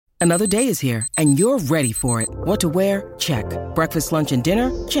Another day is here, and you're ready for it. What to wear? Check. Breakfast, lunch, and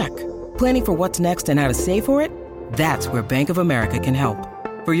dinner? Check. Planning for what's next and how to save for it? That's where Bank of America can help.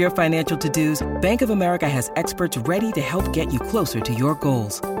 For your financial to-dos, Bank of America has experts ready to help get you closer to your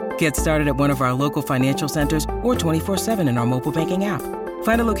goals. Get started at one of our local financial centers or 24/7 in our mobile banking app.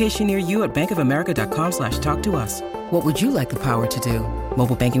 Find a location near you at bankofamerica.com/talktous. What would you like the power to do?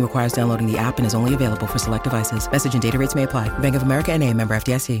 Mobile banking requires downloading the app and is only available for select devices. Message and data rates may apply. Bank of America N.A., member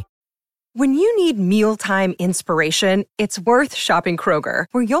FDIC. When you need mealtime inspiration, it's worth shopping Kroger,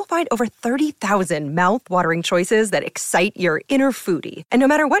 where you'll find over 30,000 mouth-watering choices that excite your inner foodie. And no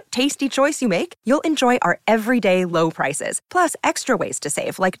matter what tasty choice you make, you'll enjoy our everyday low prices, plus extra ways to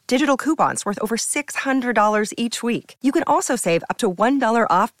save, like digital coupons worth over $600 each week. You can also save up to $1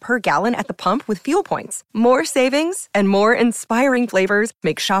 off per gallon at the pump with fuel points. More savings and more inspiring flavors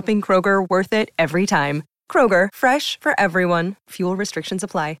make shopping Kroger worth it every time. Kroger, fresh for everyone. Fuel restrictions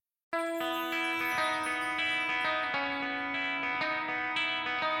apply.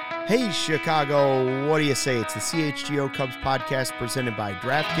 Hey, Chicago, what do you say? It's the CHGO Cubs podcast presented by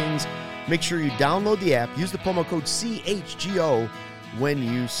DraftKings. Make sure you download the app. Use the promo code CHGO when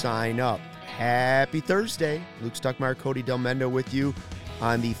you sign up. Happy Thursday. Luke Stuckmeyer, Cody Delmendo with you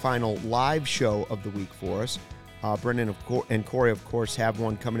on the final live show of the week for us. Brendan and Corey, of course, have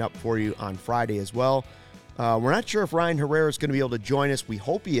one coming up for you on Friday as well. We're not sure if Ryan Herrera is going to be able to join us. We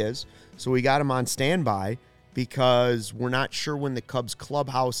hope he is, so we got him on standby, because we're not sure when the Cubs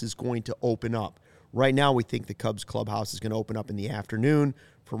clubhouse is going to open up. Right now, we think the Cubs clubhouse is going to open up in the afternoon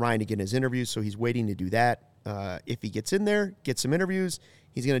for Ryan to get his interviews, so he's waiting to do that. If he gets in there, get some interviews,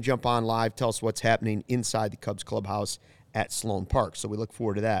 he's going to jump on live, tell us what's happening inside the Cubs clubhouse at Sloan Park, so we look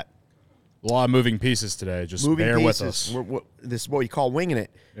forward to that. A lot of moving pieces today. Just bear with us. This is what we call winging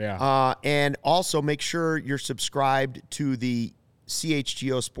it. Yeah. And also make sure you're subscribed to the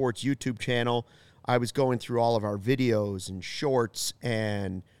CHGO Sports YouTube channel. I was going through all of our videos and shorts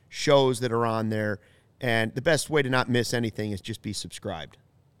and shows that are on there, and the best way to not miss anything is just be subscribed.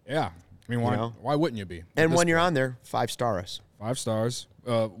 Yeah. I mean, why wouldn't you be? And when you're on there, 5-star us. 5 stars.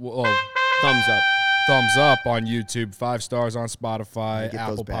 Thumbs up. Thumbs up on YouTube. 5 stars on Spotify,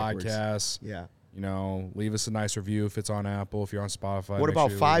 Apple Podcasts. Yeah. Leave us a nice review if it's on Apple. If you're on Spotify, what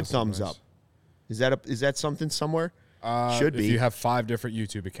about 5 thumbs up? Is that something somewhere? Should be. If you have 5 different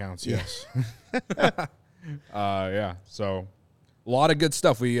YouTube accounts, yes. Yeah. So a lot of good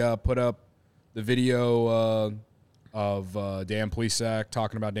stuff. We put up the video of Dan Plesac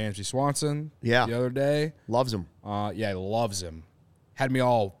talking about Dansby Swanson the other day. Loves him. Yeah, loves him. Had me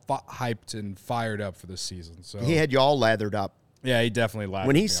all hyped and fired up for this season. So he had you all lathered up. Yeah, he definitely lathered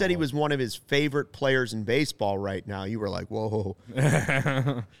when he me said he was one of his favorite players in baseball right now, you were like, whoa.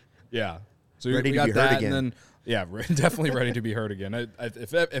 Yeah. So ready we to got be that, heard again. And then, yeah, definitely ready to be heard again.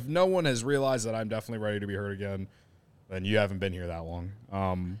 If no one has realized that I'm definitely ready to be heard again, then you haven't been here that long.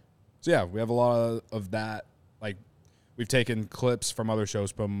 So yeah, we have a lot of that. Like, we've taken clips from other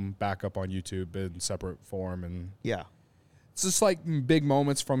shows, put them back up on YouTube in separate form, and yeah, it's just like big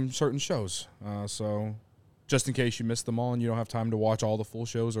moments from certain shows. So just in case you missed them all and you don't have time to watch all the full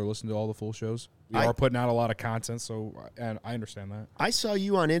shows or listen to all the full shows, we are putting out a lot of content. And I understand that. I saw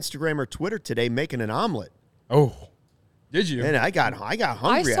you on Instagram or Twitter today making an omelet. Oh, did you? And I got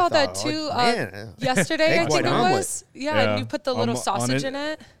hungry. I saw that too yesterday. I think it was. Yeah, and you put the little sausage in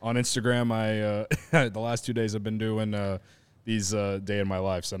it. On Instagram, I the last 2 days I've been doing these day in my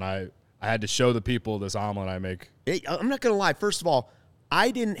lives, and I had to show the people this omelet I make. I'm not gonna lie. First of all,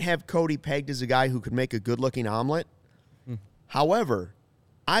 I didn't have Cody pegged as a guy who could make a good-looking omelet. However,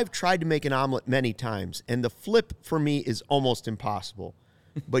 I've tried to make an omelet many times, and the flip for me is almost impossible.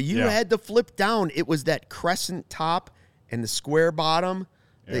 But you had the flip down. It was that crescent top and the square bottom.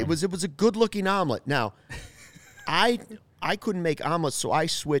 Yeah. It was a good-looking omelet. Now, I couldn't make omelets, so I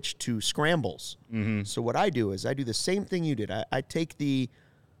switched to scrambles. Mm-hmm. So what I do is I do the same thing you did. I take the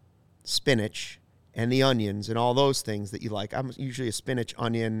spinach and the onions and all those things that you like. I'm usually a spinach,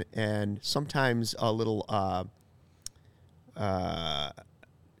 onion, and sometimes a little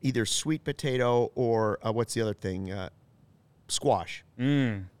either sweet potato or what's the other thing? Squash.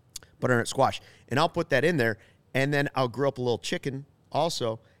 Butternut squash. And I'll put that in there, and then I'll grill up a little chicken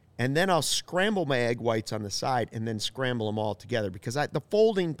also, and then I'll scramble my egg whites on the side and then scramble them all together because the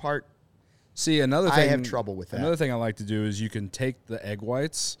folding part, another thing, I have trouble with that. Another thing I like to do is you can take the egg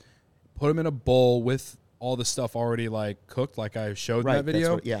whites, put them in a bowl with all the stuff already like cooked, like I showed in that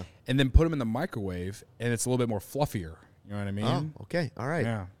video, and then put them in the microwave, and it's a little bit more fluffier. You know what I mean? Oh, okay. All right.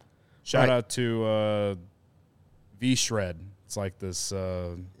 Yeah. Shout out to V-Shred. It's like this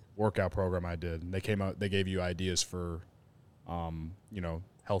workout program I did. They came out. They gave you ideas for,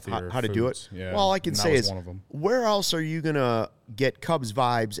 healthier how to do it. Yeah, well, I can say is one of them. Where else are you gonna get Cubs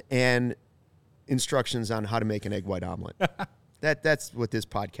vibes and instructions on how to make an egg white omelet? That's what this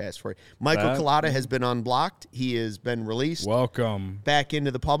podcast for. Michael Collada has been unblocked. He has been released. Welcome back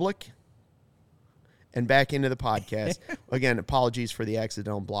into the public and back into the podcast. Again, apologies for the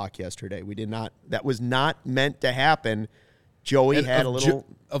accidental block yesterday. We did not. That was not meant to happen. Joey had a little.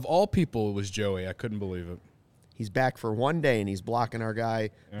 Of all people, it was Joey. I couldn't believe it. He's back for one day, and he's blocking our guy,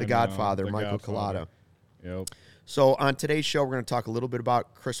 the Godfather, Michael Collada. Yep. So on today's show, we're going to talk a little bit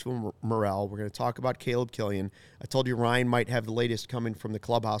about Christopher Morel. We're going to talk about Caleb Killian. I told you Ryan might have the latest coming from the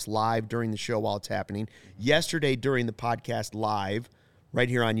clubhouse live during the show while it's happening. Yesterday during the podcast live, right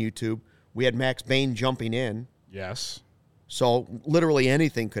here on YouTube, we had Max Bain jumping in. Yes. So literally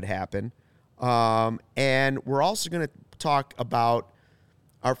anything could happen. And we're also going to talk about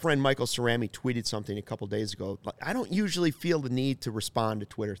our friend Michael Cerami tweeted something a couple days ago. I don't usually feel the need to respond to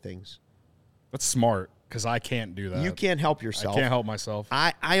Twitter things. That's smart, because I can't do that. You can't help yourself. I can't help myself.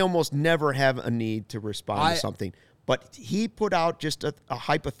 I almost never have a need to respond to something. But he put out just a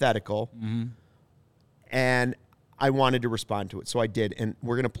hypothetical, and I wanted to respond to it. So I did. And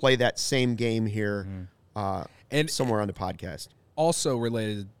we're going to play that same game here and somewhere on the podcast. Also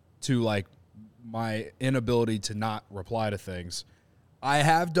related to, like, my inability to not reply to things, I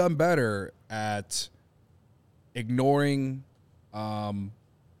have done better at ignoring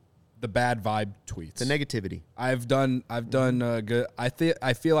the bad vibe tweets, the negativity. I've done good.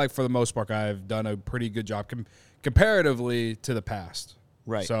 I feel like for the most part, I've done a pretty good job comparatively to the past.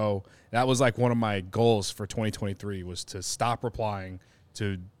 Right. So that was like one of my goals for 2023 was to stop replying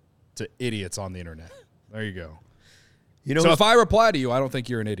to idiots on the internet. There you go. So if I reply to you, I don't think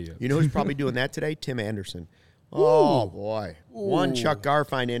you're an idiot. You know who's probably doing that today? Tim Anderson. Oh, boy. One Chuck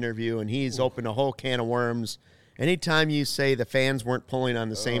Garfien interview, and he's opened a whole can of worms. Anytime you say the fans weren't pulling on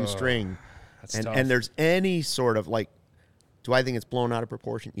the same string, and there's any sort of, like, do I think it's blown out of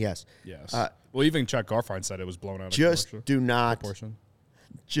proportion? Yes. Yes. Well, even Chuck Garfien said it was blown out of proportion.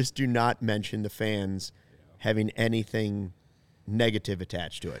 Just do not mention the fans having anything negative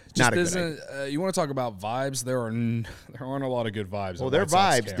attached to it. Not a good idea. You want to talk about vibes? There aren't a lot of good vibes. Well, they're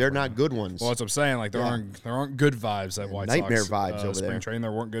vibes. They're not good ones. Well, that's what I'm saying. Like there aren't good vibes at White Sox. Nightmare vibes over there. Spring training,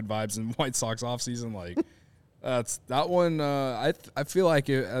 there weren't good vibes in White Sox offseason. Like that one. I feel like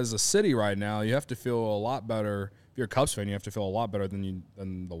as a city right now, you have to feel a lot better. If you're a Cubs fan, you have to feel a lot better than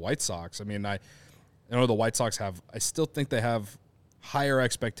the White Sox. I mean, I know the White Sox have. I still think they have higher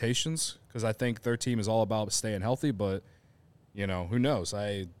expectations because I think their team is all about staying healthy, but. You know, who knows?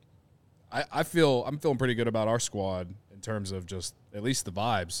 I'm feeling pretty good about our squad in terms of just at least the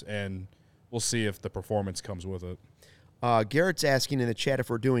vibes, and we'll see if the performance comes with it. Garrett's asking in the chat if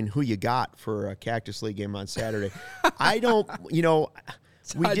we're doing Who You Got for a Cactus League game on Saturday. I don't, we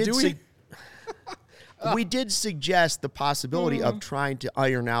did suggest the possibility of trying to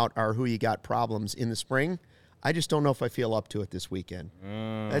iron out our Who You Got problems in the spring. I just don't know if I feel up to it this weekend.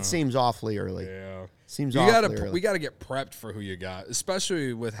 That seems awfully early. Yeah. Seems awfully early. We got to get prepped for Who You Got,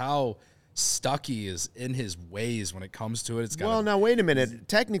 especially with how Stuckey is in his ways when it comes to it. Well, now, wait a minute.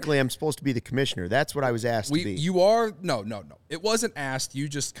 Technically, I'm supposed to be the commissioner. That's what I was asked to be. You are? No. It wasn't asked. You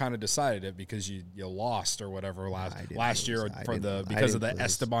just kind of decided it because you lost or whatever last year because of the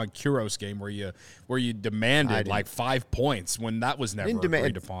Esteban Quiros game where you demanded like 5 points when that was never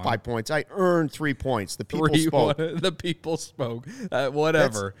agreed upon. 5 points. I earned 3 points. The people spoke. The people spoke.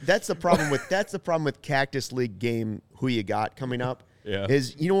 Whatever. That's the problem with Cactus League game Who You Got coming up. Yeah.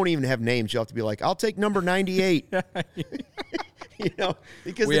 Is you don't even have names. You have to be like, I'll take number 98. Because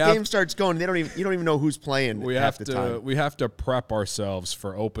the game starts going, you don't even know who's playing. We have to prep ourselves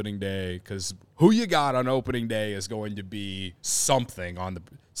for opening day because Who You Got on opening day is going to be something on the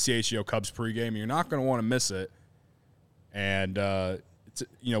CHGO Cubs pregame. You're not going to want to miss it. And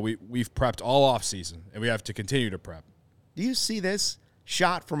we've prepped all off season, and we have to continue to prep. Do you see this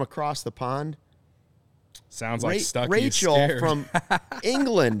shot from across the pond? Sounds like Stuckey Rachel is scared. From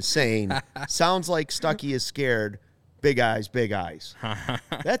England saying, sounds like Stuckey is scared. Big eyes, big eyes.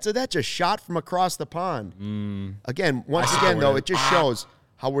 That's a shot from across the pond. Again, once again, though, it just shows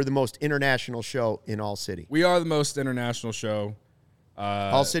how we're the most international show in All City. We are the most international show.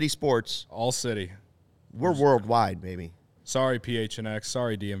 All City Sports. All City. We're worldwide, baby. Sorry, PHNX.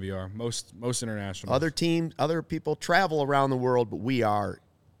 Sorry, DMVR. Most international. Other teams, other people travel around the world, but we are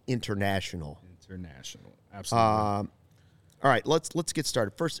international. International. Absolutely. All right, let's get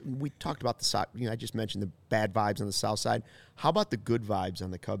started. First, we talked about the side. I just mentioned the bad vibes on the south side. How about the good vibes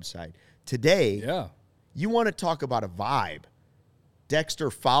on the Cubs side? Today, you want to talk about a vibe.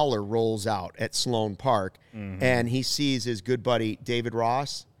 Dexter Fowler rolls out at Sloan Park, and he sees his good buddy David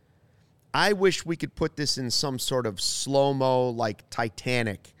Ross. I wish we could put this in some sort of slow-mo, like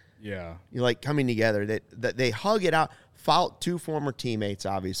Titanic. Yeah. Like coming together. That they hug it out. Two former teammates,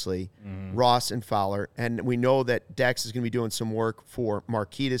 obviously, Ross and Fowler. And we know that Dex is going to be doing some work for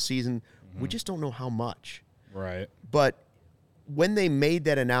Marquee this season. We just don't know how much. Right. But when they made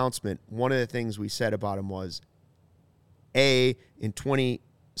that announcement, one of the things we said about him was, in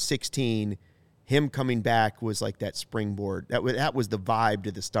 2016, him coming back was like that springboard. That was the vibe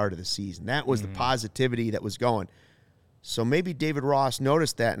to the start of the season. That was the positivity that was going. So maybe David Ross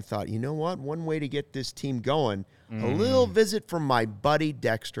noticed that and thought, you know what? One way to get this team going, a little visit from my buddy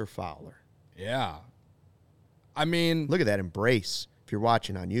Dexter Fowler. Yeah. I mean, look at that embrace if you're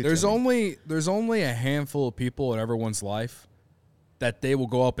watching on YouTube. There's only a handful of people in everyone's life that they will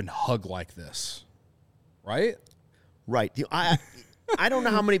go up and hug like this. Right? Right. I don't know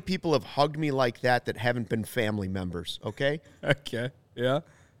how many people have hugged me like that haven't been family members, okay? Okay, yeah.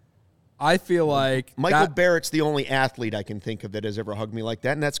 I feel like Michael Barrett's the only athlete I can think of that has ever hugged me like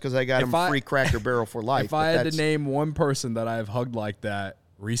that, and that's because I got him free Cracker Barrel for life. If I had to name one person that I've hugged like that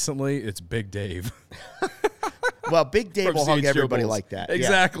recently, it's Big Dave. Well, Big Dave will hug everybody like that.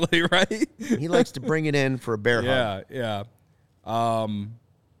 Exactly, right? He likes to bring it in for a bear hug. Yeah.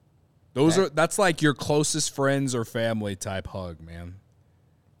 That's like your closest friends or family type hug, man.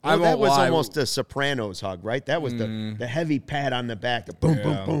 Well, that was almost a Sopranos hug, right? That was the heavy pat on the back, the boom,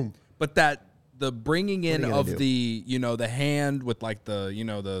 boom, boom. But the bringing in of the, the hand with like the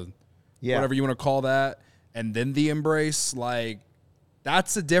whatever you want to call that, and then the embrace, like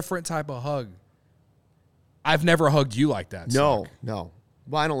that's a different type of hug. I've never hugged you like that. No. Well,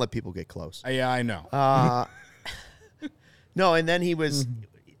 I don't let people get close. Yeah, I know. No, and then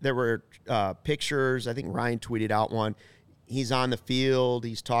there were pictures. I think Ryan tweeted out one. He's on the field.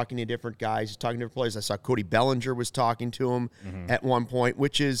 He's talking to different guys. He's talking to different players. I saw Cody Bellinger was talking to him at one point,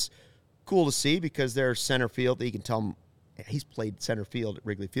 which is cool to see because they're center field. You can tell him he's played center field at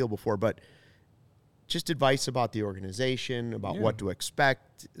Wrigley Field before, but just advice about the organization, about what to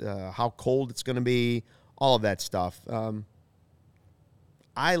expect, how cold it's going to be, all of that stuff.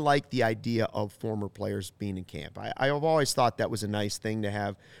 I like the idea of former players being in camp. I've always thought that was a nice thing to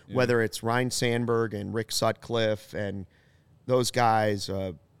have, whether it's Ryan Sandberg and Rick Sutcliffe and those guys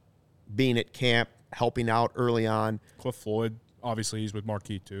being at camp, helping out early on. Cliff Floyd, obviously he's with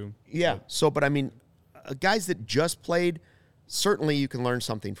Marquee too. Yeah, but I mean, guys that just played, certainly you can learn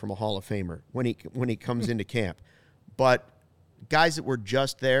something from a Hall of Famer when he comes into camp. But guys that were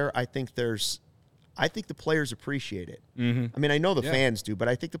just there, I think the players appreciate it. I mean, I know the fans do, but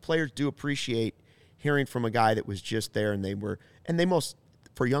I think the players do appreciate hearing from a guy that was just there and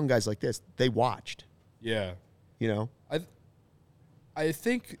for young guys like this, they watched. Yeah. I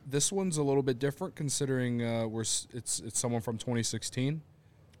think this one's a little bit different considering it's someone from 2016.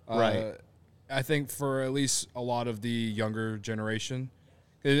 Right. I think for at least a lot of the younger generation,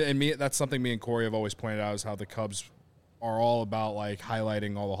 and that's something me and Corey have always pointed out is how the Cubs are all about like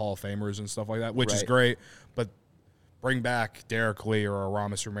highlighting all the Hall of Famers and stuff like that, which is great. But bring back Derek Lee or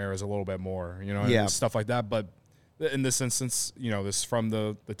Aramis Ramirez a little bit more, and stuff like that. But in this instance, this is from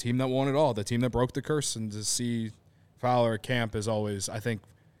the team that won it all, the team that broke the curse, and to see Fowler at camp is always, I think,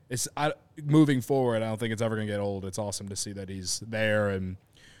 moving forward, I don't think it's ever going to get old. It's awesome to see that he's there, and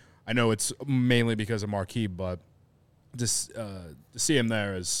I know it's mainly because of Marquee, but just to see him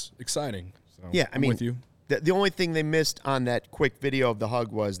there is exciting. So I'm with you. The only thing they missed on that quick video of the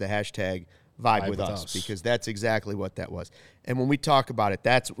hug was the hashtag vibe with us, because that's exactly what that was. And when we talk about it,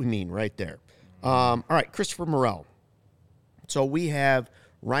 that's what we mean right there. All right, Christopher Morel. So we have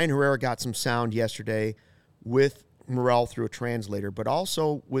Ryan Herrera got some sound yesterday with Morel through a translator, but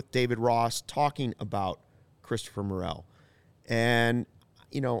also with David Ross talking about Christopher Morel. And,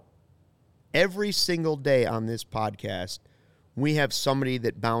 every single day on this podcast, we have somebody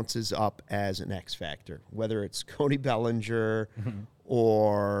that bounces up as an X factor, whether it's Cody Bellinger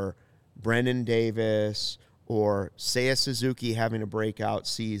or Brendan Davis or Seiya Suzuki having a breakout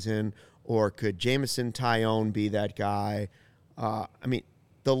season, or could Jameson Taillon be that guy? I mean,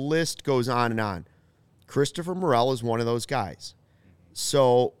 the list goes on and on. Christopher Morel is one of those guys.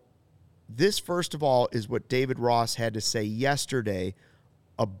 So this, first of all, is what David Ross had to say yesterday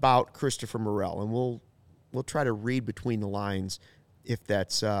about Christopher Morel, and we'll try to read between the lines if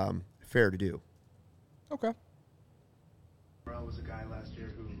that's fair to do. Okay. Morel was a guy last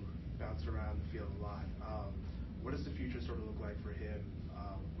year who bounced around the field a lot. What does the future sort of look like for him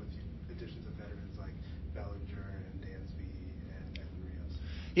with the additions of veterans like Bellinger and Dansby and Rios?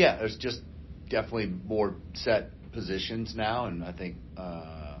 Yeah, there's just definitely more set positions now, and I think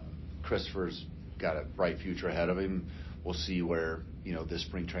Christopher's got a bright future ahead of him. We'll see where this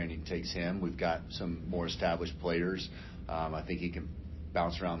spring training takes him. We've got some more established players. I think he can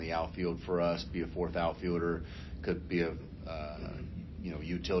bounce around the outfield for us, be a fourth outfielder, could be a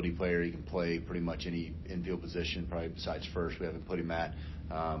utility player. He can play pretty much any infield position, probably besides first. We haven't put him at.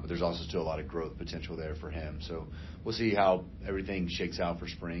 But there's also still a lot of growth potential there for him. So we'll see how everything shakes out for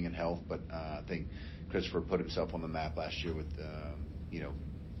spring and health. But I think Christopher put himself on the map last year with,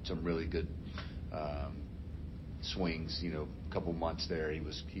 some really good swings. A couple months there, he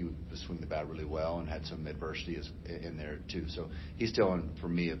was swinging the bat really well and had some adversity in there too. So he's still, for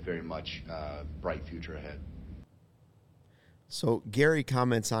me, a very much bright future ahead. So Gary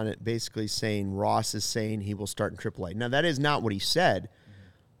comments on it basically saying Ross is saying he will start in AAA. Now, that is not what he said.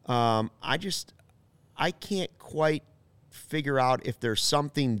 I can't quite figure out if there's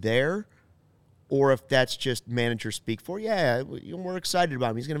something there or if that's just manager speak for, we're excited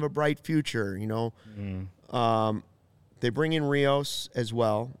about him. He's going to have a bright future, They bring in Rios as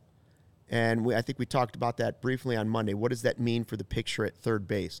well, and I think we talked about that briefly on Monday. What does that mean for the picture at third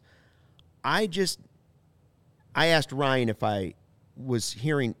base? I asked Ryan if I was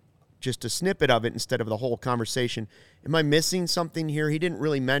hearing just a snippet of it instead of the whole conversation. Am I missing something here? He didn't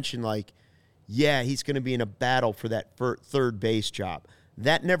really mention, he's going to be in a battle for that third base job.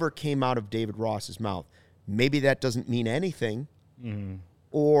 That never came out of David Ross's mouth. Maybe that doesn't mean anything. Mm-hmm.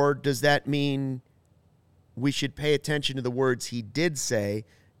 Or does that mean we should pay attention to the words he did say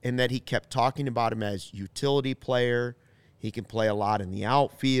and that he kept talking about him as utility player? He can play a lot in the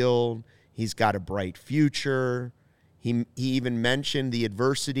outfield. He's got a bright future. He even mentioned the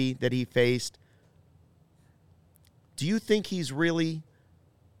adversity that he faced. Do you think he's really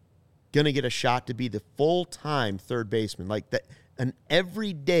going to get a shot to be the full-time third baseman, an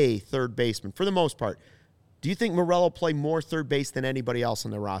everyday third baseman for the most part? Do you think Morel will play more third base than anybody else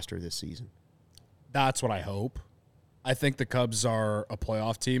on the roster this season? That's what I hope. I think the Cubs are a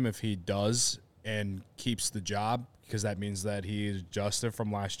playoff team if he does and keeps the job, because that means that he adjusted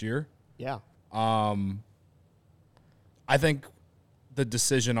from last year. Yeah. I think the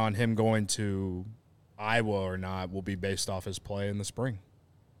decision on him going to Iowa or not will be based off his play in the spring.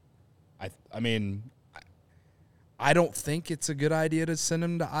 I don't think it's a good idea to send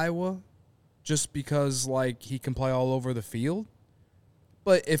him to Iowa just because he can play all over the field.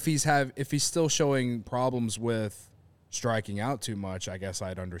 But if he's still showing problems with striking out too much, I guess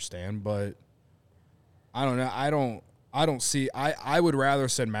I'd understand. But I don't know. I don't see. I would rather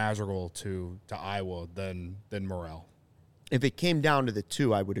send Madrigal to Iowa than Morel. If it came down to the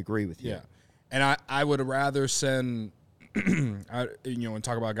two, I would agree with you. Yeah, and I would rather send. And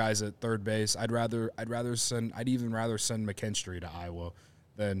talk about guys at third base. I'd even rather send McKinstry to Iowa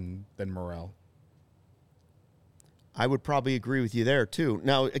than Morel. I would probably agree with you there too.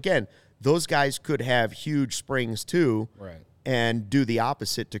 Now, again, those guys could have huge springs too, right? And do the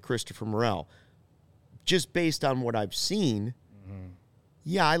opposite to Christopher Morel. Just based on what I've seen,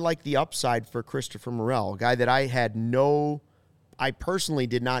 I like the upside for Christopher Morel, a guy that I personally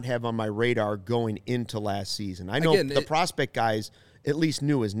did not have on my radar going into last season. I know the prospect guys at least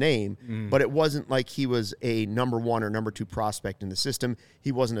knew his name, but it wasn't like he was a number one or number two prospect in the system.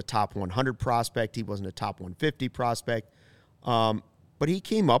 He wasn't a top 100 prospect. He wasn't a top 150 prospect. But he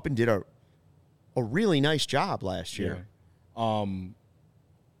came up and did a really nice job last year. Yeah.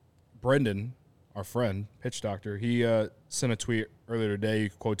 Brendan, our friend, Pitch Doctor, he sent a tweet earlier today. He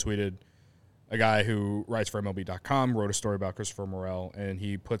quote tweeted a guy who writes for MLB.com, wrote a story about Christopher Morel, and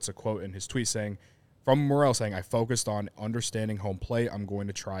he puts a quote in his tweet from Morel saying, "I focused on understanding home plate. I'm going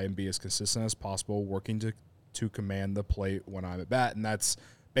to try and be as consistent as possible, working to command the plate when I'm at bat." And that's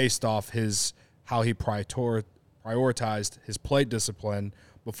based off how he prioritized his plate discipline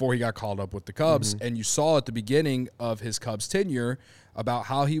before he got called up with the Cubs. And you saw at the beginning of his Cubs tenure about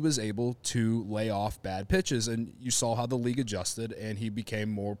how he was able to lay off bad pitches, and you saw how the league adjusted and he became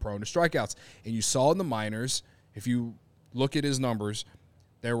more prone to strikeouts. And you saw in the minors, if you look at his numbers,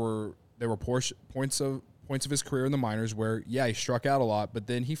 there were points of his career in the minors where he struck out a lot, but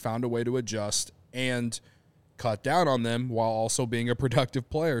then he found a way to adjust and cut down on them while also being a productive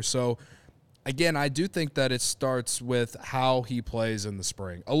player. So again, I do think that it starts with how he plays in the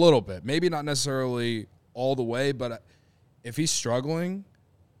spring a little bit, maybe not necessarily all the way, but if he's struggling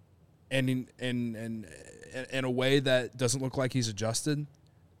and in a way that doesn't look like he's adjusted,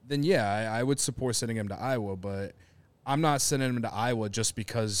 then I would support sending him to Iowa. But I'm not sending him to Iowa just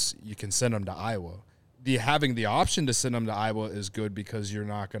because you can send him to Iowa. having the option to send him to Iowa is good because you're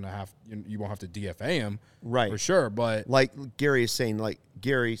not going to you won't have to DFA him, right? For sure. But like Gary is saying, like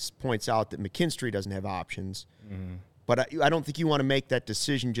Gary points out that McKinstry doesn't have options. Mm-hmm. But I don't think you want to make that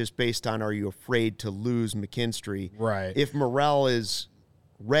decision just based on are you afraid to lose McKinstry? Right. If Morel is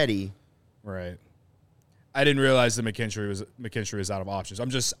ready. Right. I didn't realize that McKinstry was out of options. I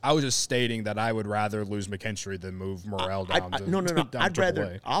was just stating that I would rather lose McKinstry than move Morel down. No.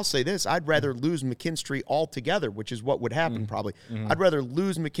 I'll say this. I'd rather lose McKinstry altogether, which is what would happen probably. Mm-hmm. I'd rather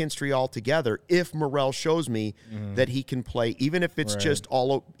lose McKinstry altogether if Morel shows me that he can play, even if it's just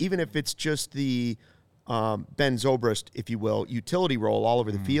the Ben Zobrist, if you will, utility role all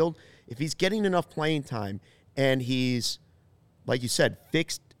over the field. If he's getting enough playing time and he's, like you said,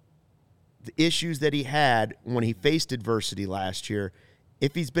 fixed the issues that he had when he faced adversity last year,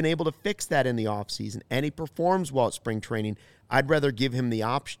 if he's been able to fix that in the offseason and he performs well at spring training, I'd rather give him the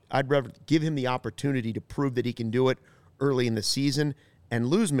opportunity to prove that he can do it early in the season and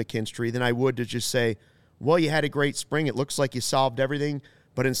lose McKinstry than I would to just say, well, you had a great spring. It looks like you solved everything,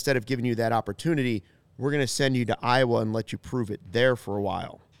 but instead of giving you that opportunity, we're going to send you to Iowa and let you prove it there for a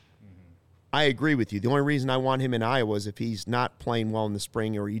while. I agree with you. The only reason I want him in Iowa is if he's not playing well in the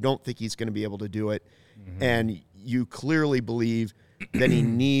spring or you don't think he's going to be able to do it, and you clearly believe that he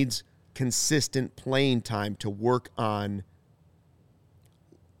needs consistent playing time to work on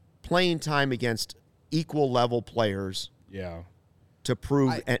playing time against equal-level players to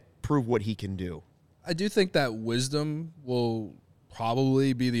prove what he can do. I do think that Wisdom will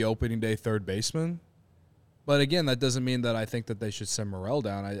probably be the opening day third baseman. But again, that doesn't mean that I think that they should send Morel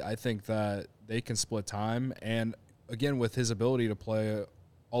down. I think that they can split time. And again, with his ability to play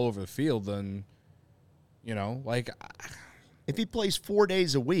all over the field, then, if he plays 4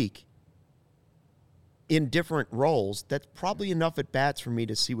 days a week in different roles, that's probably enough at bats for me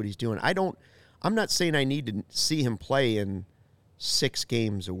to see what he's doing. I'm not saying I need to see him play in 6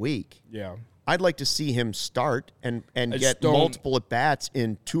 games a week. Yeah. I'd like to see him start and get multiple at-bats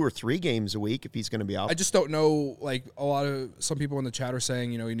in 2 or 3 games a week if he's going to be out. I just don't know, some people in the chat are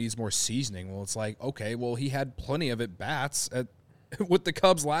saying, he needs more seasoning. Well, it's like, okay, well, he had plenty of at-bats with the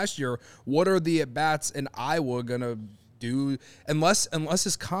Cubs last year. What are the at-bats in Iowa going to do unless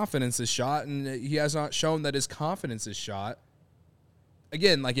his confidence is shot, and he has not shown that his confidence is shot?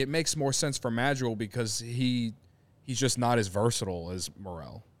 Again, it makes more sense for Madrigal because he's just not as versatile as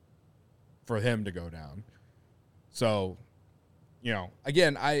Morel for him to go down. So,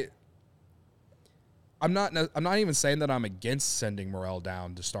 again, I'm not even saying that I'm against sending Morel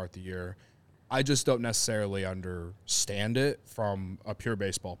down to start the year. I just don't necessarily understand it from a pure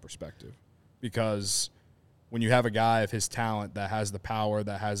baseball perspective, because when you have a guy of his talent that has the power,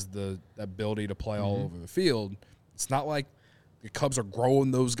 that has the ability to play all over the field, it's not like the Cubs are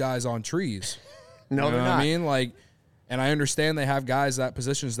growing those guys on trees. No, they're not. I mean, and I understand they have guys at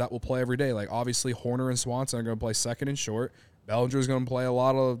positions that will play every day. Obviously, Horner and Swanson are going to play second and short. Bellinger is going to play a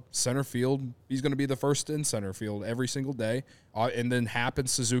lot of center field. He's going to be the first in center field every single day. And then Happ and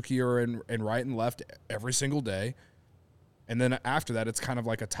Suzuki are in right and left every single day. And then after that, it's kind of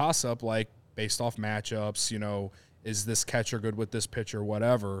like a toss-up, based off matchups, is this catcher good with this pitcher,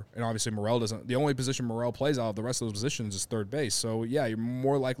 whatever. And obviously Morel doesn't. The only position Morel plays out of the rest of those positions is third base. So, yeah, you're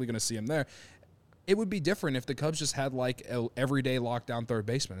more likely going to see him there. It would be different if the Cubs just had a everyday lockdown third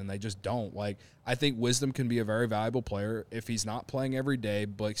baseman, and they just don't. I think Wisdom can be a very valuable player if he's not playing every day,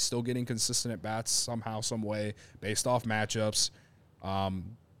 but still getting consistent at bats somehow, some way, based off matchups.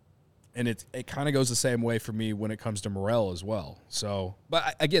 And it kind of goes the same way for me when it comes to Morel as well. So,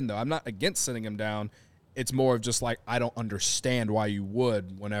 but again, though, I'm not against sending him down. It's more of just I don't understand why you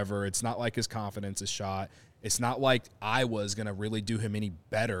would whenever it's not like his confidence is shot. It's not like Iowa's going to really do him any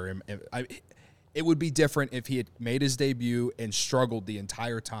better. It would be different if he had made his debut and struggled the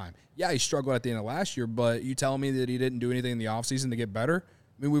entire time. Yeah, he struggled at the end of last year, but you tell me that he didn't do anything in the offseason to get better?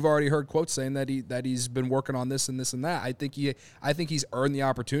 I mean, we've already heard quotes saying that he's been working on this and this and that. I think he's earned the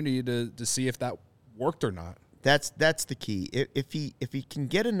opportunity to see if that worked or not. That's the key. If he can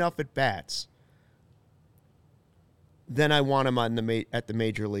get enough at bats, then I want him at the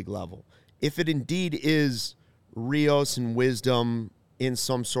major league level. If it indeed is Rios and Wisdom in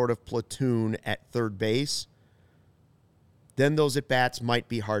some sort of platoon at third base, then those at-bats might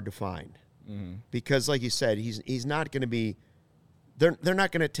be hard to find. Mm-hmm. Because, like you said, he's not going to be – they're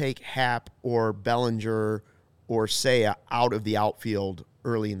not going to take Happ or Bellinger or Seiya out of the outfield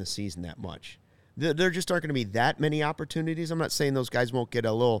early in the season that much. There just aren't going to be that many opportunities. I'm not saying those guys won't get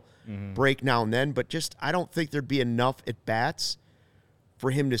a little break now and then, but just I don't think there'd be enough at-bats for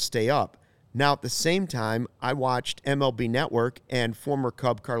him to stay up. Now, at the same time, I watched MLB Network, and former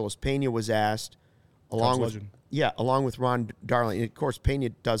Cub Carlos Pena was asked along with Ron Darling. And of course, Pena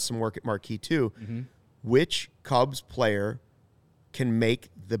does some work at Marquee too. Mm-hmm. Which Cubs player can make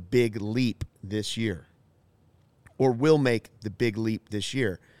the big leap this year, or will make the big leap this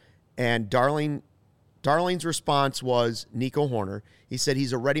year? And Darling's response was Nico Hoerner. He said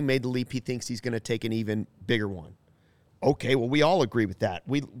he's already made the leap. He thinks he's going to take an even bigger one. Okay, well, we all agree with that.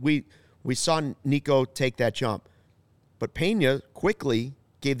 We saw Nico take that jump. But Pena quickly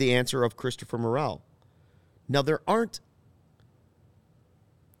gave the answer of Christopher Morel. Now,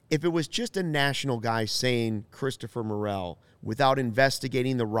 if it was just a national guy saying Christopher Morel without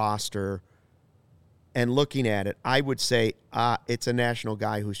investigating the roster and looking at it, I would say it's a national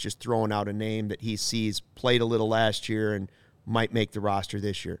guy who's just throwing out a name that he sees played a little last year and might make the roster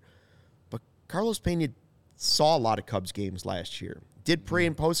this year. But Carlos Pena saw a lot of Cubs games last year, did pre-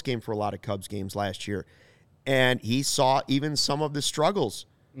 and post-game for a lot of Cubs games last year, and he saw even some of the struggles.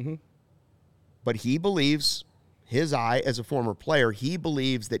 Mm-hmm. But he believes, his eye as a former player, he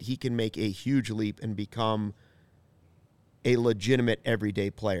believes that he can make a huge leap and become a legitimate everyday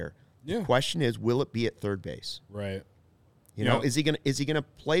player. Yeah. The question is, will it be at third base? Right. You know, is he gonna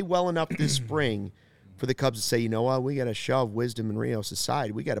play well enough this spring for the Cubs to say, you know what, we got to shove Wisdom and Rios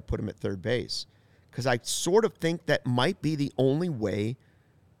aside. We got to put him at third base. Because I sort of think that might be the only way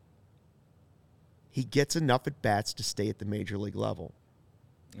he gets enough at-bats to stay at the major league level.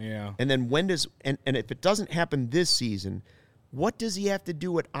 Yeah. And then when does – and if it doesn't happen this season, what does he have to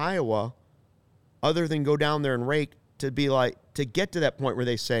do at Iowa other than go down there and rake to be like – to get to that point where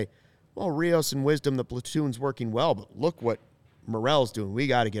they say, well, Rios and Wisdom, the platoon's working well, but look what Morel's doing. We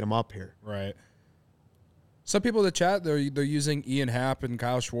got to get him up here. Right. Some people in the chat, they're using Ian Happ and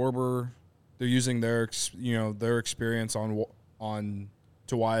Kyle Schwarber. They're using their experience on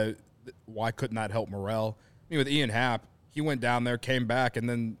to why couldn't that help Morel? I mean, with Ian Happ, he went down there, came back, and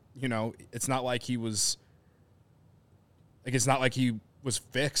then it's not like he was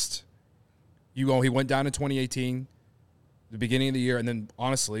fixed. He went down in 2018, the beginning of the year, and then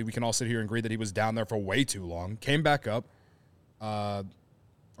honestly, we can all sit here and agree that he was down there for way too long. Came back up, or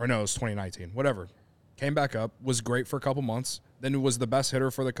no, it was 2019, whatever. Came back up, was great for a couple months, then was the best hitter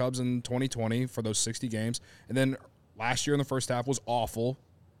for the Cubs in 2020 for those 60 games, and then last year in the first half was awful,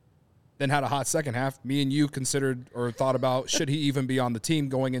 then had a hot second half. Me and you considered or thought about should he even be on the team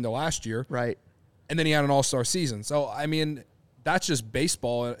going into last year. Right. And then he had an all-star season. So, I mean, that's just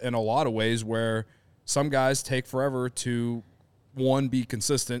baseball in a lot of ways where some guys take forever to, one, be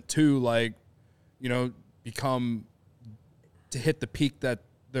consistent, two, become to hit the peak that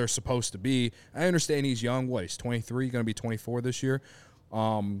they're supposed to be. I understand he's young. What, he's 23, going to be 24 this year.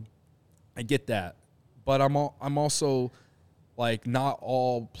 I get that. But I'm also not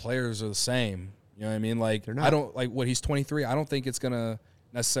all players are the same. You know what I mean? They're not. He's 23. I don't think it's going to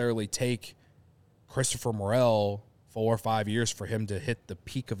necessarily take Christopher Morel 4 or 5 years for him to hit the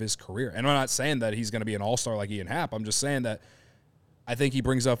peak of his career. And I'm not saying that he's going to be an all-star like Ian Happ. I'm just saying that I think he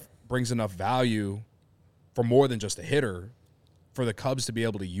brings enough value for more than just a hitter for the Cubs to be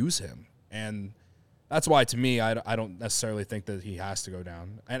able to use him. And that's why, to me, I don't necessarily think that he has to go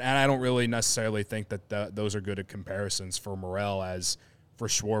down. And I don't really necessarily think that those are good comparisons for Morel as for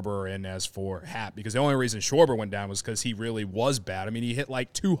Schwarber and as for Happ, because the only reason Schwarber went down was because he really was bad. I mean, he hit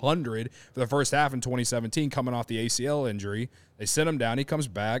 200 for the first half in 2017 coming off the ACL injury. They sent him down. He comes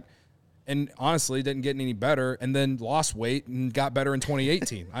back and honestly didn't get any better, and then lost weight and got better in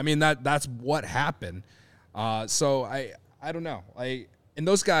 2018. I mean, that's what happened. So I don't know. And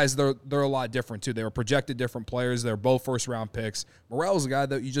those guys, they're a lot different, too. They were projected different players. They're both first-round picks. Morel's a guy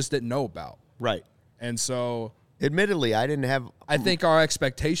that you just didn't know about. Right. And so, admittedly, I think our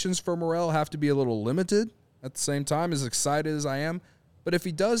expectations for Morel have to be a little limited at the same time, as excited as I am. But if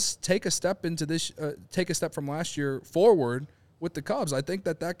he does take a step into this, take a step from last year forward with the Cubs, I think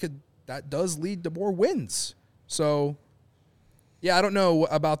that does lead to more wins. So, yeah, I don't know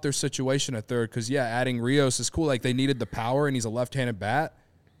about their situation at third because, adding Rios is cool. They needed the power, and he's a left-handed bat.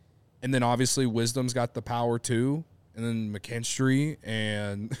 And then, obviously, Wisdom's got the power, too. And then McKinstry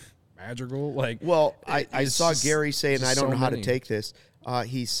and Madrigal. I saw Gary say, and I don't know how to take this.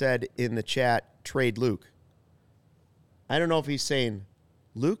 He said in the chat, trade Luke. I don't know if he's saying,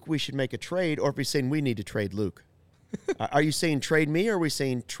 Luke, we should make a trade, or if he's saying we need to trade Luke. Are you saying trade me, or are we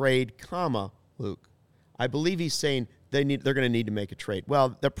saying trade, Luke? I believe he's saying they're going to need to make a trade.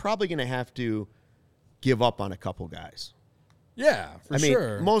 Well, they're probably going to have to give up on a couple guys. Yeah, for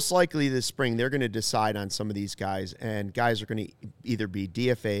sure. Most likely this spring they're going to decide on some of these guys, and guys are going to either be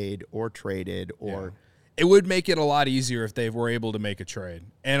DFA'd or traded or. Yeah. It would make it a lot easier if they were able to make a trade.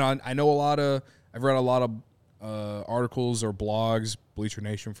 And I know I've read a lot of articles or blogs, Bleacher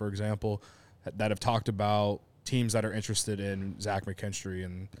Nation, for example, that have talked about teams that are interested in Zach McKinstry.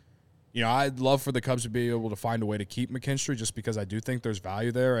 And, I'd love for the Cubs to be able to find a way to keep McKinstry just because I do think there's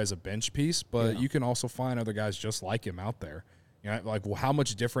value there as a bench piece, but you can also find other guys just like him out there. How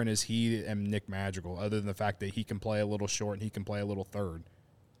much different is he and Nick Madrigal other than the fact that he can play a little short and he can play a little third?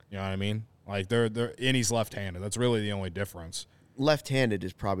 You know what I mean? And he's left-handed. That's really the only difference. Left-handed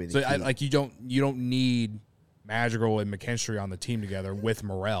is probably the key. You don't need Madrigal and McKinstry on the team together with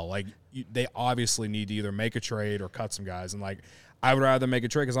Morel. They obviously need to either make a trade or cut some guys. And I would rather make a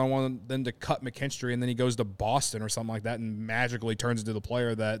trade because I don't want them to cut McKinstry and then he goes to Boston or something like that and magically turns into the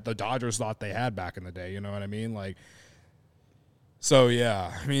player that the Dodgers thought they had back in the day. You know what I mean? So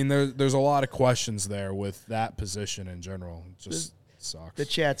yeah, there's a lot of questions there with that position in general. It just sucks. The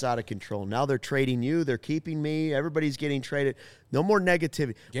chat's out of control. Now they're trading you. They're keeping me. Everybody's getting traded. No more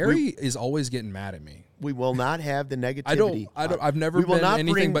negativity. Gary is always getting mad at me. We will not have the negativity. I've never been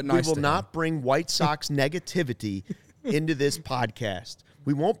anything but nice to him. We will not bring White Sox negativity into this podcast.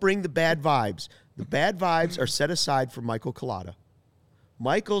 We won't bring the bad vibes. The bad vibes are set aside for Michael Collada.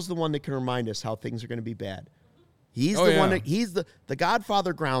 Michael's the one that can remind us how things are going to be bad. He's one that he's the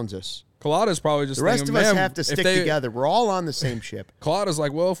Godfather grounds us. Collada's probably just the rest of us have to stick together. We're all on the same ship. Collada's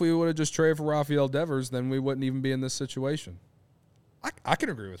like, well, if we would have just traded for Rafael Devers, then we wouldn't even be in this situation. I can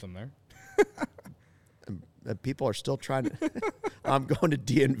agree with him there. People are still trying to. I'm going to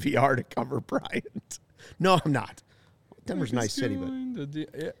DNVR to cover Bryant. No, I'm not. Denver's a nice city, but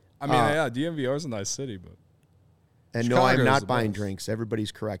DNVR is a nice city, but. And Chicago, no, I'm not buying drinks.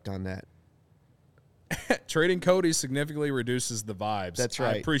 Everybody's correct on that. Trading Cody significantly reduces the vibes. That's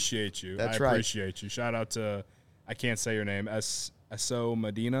right. I appreciate you. That's right. I appreciate you. Shout out to, I can't say your name, Eso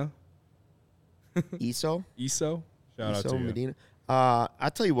Medina. Eso? Shout out to you. Medina.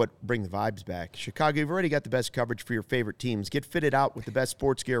 I'll tell you what, bring the vibes back. Chicago, you've already got the best coverage for your favorite teams. Get fitted out with the best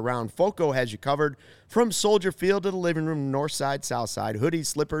sports gear around. FOCO has you covered from Soldier Field to the living room, north side, south side. Hoodies,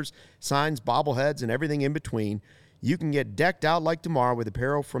 slippers, signs, bobbleheads, and everything in between. You can get decked out like tomorrow with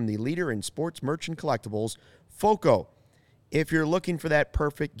apparel from the leader in sports merch and collectibles, FOCO. If you're looking for that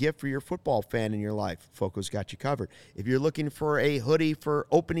perfect gift for your football fan in your life, FOCO's got you covered. If you're looking for a hoodie for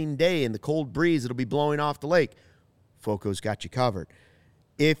opening day in the cold breeze that'll be blowing off the lake, FOCO's got you covered.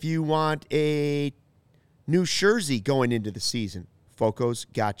 If you want a new jersey going into the season, FOCO's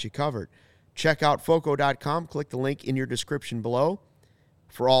got you covered. Check out FOCO.com. Click the link in your description below.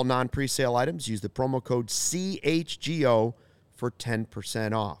 For all non-presale items, use the promo code CHGO for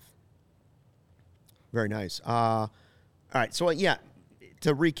 10% off. Very nice. All right, so, to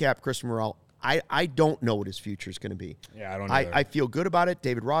recap, Chris Morel, I don't know what his future is going to be. Yeah, I don't either. I feel good about it.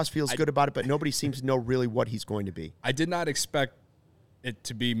 David Ross feels good about it, but nobody seems to know really what he's going to be. I did not expect it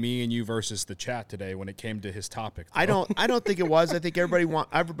to be me and you versus the chat today when it came to his topic. I don't think it was. I think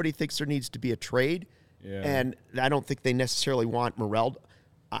everybody thinks there needs to be a trade, and I don't think they necessarily want Morel.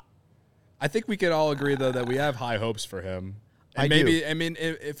 I think we could all agree, though, that we have high hopes for him. And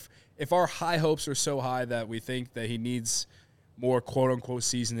if our high hopes are so high that we think that he needs more quote-unquote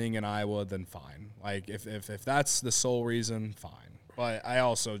seasoning in Iowa, then fine. If that's the sole reason, fine. But I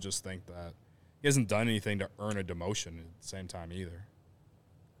also just think that he hasn't done anything to earn a demotion at the same time either.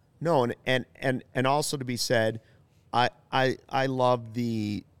 No, and also to be said, I love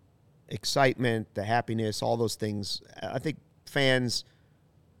the excitement, the happiness, all those things. I think fans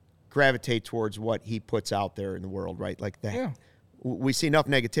gravitate towards what he puts out there in the world, right? Like that. Yeah. We see enough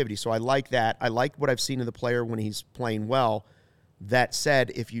negativity, so I like that. I like what I've seen of the player when he's playing well. That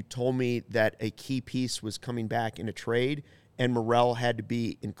said, if you told me that a key piece was coming back in a trade and Morel had to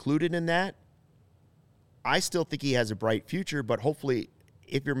be included in that, I still think he has a bright future, but hopefully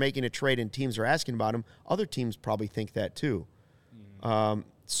if you're making a trade and teams are asking about him, other teams probably think that too.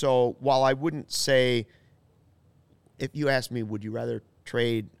 So while I wouldn't say, if you asked me, would you rather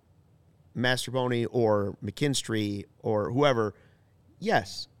trade Mastrobuoni or McKinstry or whoever,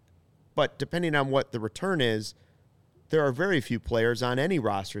 yes. But depending on what the return is, there are very few players on any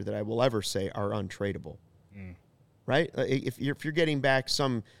roster that I will ever say are untradeable. Right? If you're getting back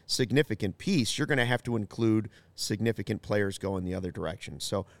some significant piece, you're going to have to include significant players going the other direction.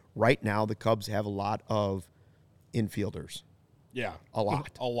 So right now the Cubs have a lot of infielders. Yeah. A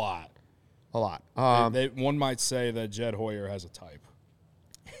lot. A lot. A lot. One might say that Jed Hoyer has a type.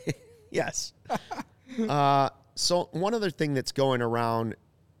 Yes. So one other thing that's going around,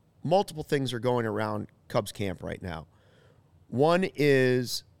 multiple things are going around Cubs camp right now. One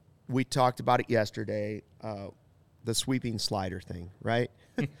is, we talked about it yesterday, the sweeping slider thing, right?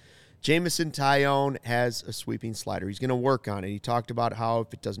 Jameson Taillon has a sweeping slider. He's going to work on it. He talked about how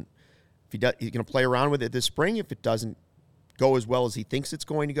he's going to play around with it this spring. If it doesn't go as well as he thinks it's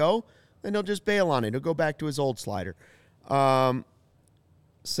going to go, and he'll just bail on it. He'll go back to his old slider. Sahadev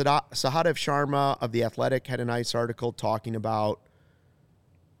Sharma of The Athletic had a nice article talking about,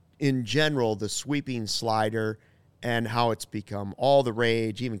 in general, the sweeping slider and how it's become all the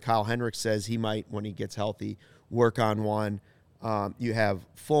rage. Even Kyle Hendricks says he might, when he gets healthy, work on one. You have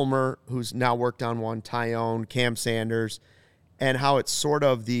Fulmer, who's now worked on one, Tyone, Cam Sanders, and how it's sort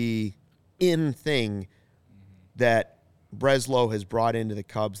of the in thing that Breslow has brought into the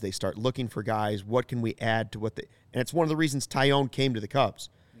Cubs. They start looking for guys. What can we add to what they... And it's one of the reasons Tyone came to the Cubs.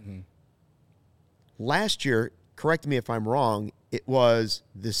 Mm-hmm. Last year, correct me if I'm wrong, it was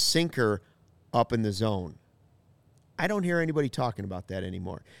the sinker up in the zone. I don't hear anybody talking about that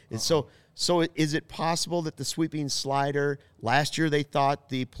anymore. And so is it possible that the sweeping slider, last year they thought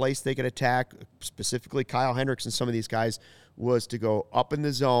the place they could attack, specifically Kyle Hendricks and some of these guys, was to go up in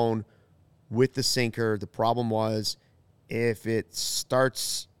the zone with the sinker. The problem was if it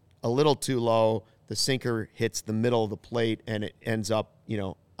starts a little too low, the sinker hits the middle of the plate and it ends up,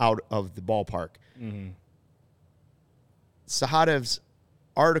 out of the ballpark. Mm-hmm. Sahadev's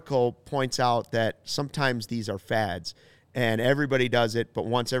article points out that sometimes these are fads and everybody does it, but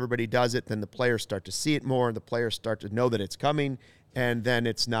once everybody does it, then the players start to see it more and the players start to know that it's coming, and then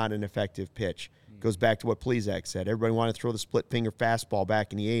it's not an effective pitch. Goes back to what Plesac said. Everybody wanted to throw the split finger fastball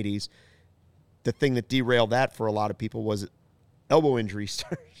back in the 80s. The thing that derailed that for a lot of people was elbow injuries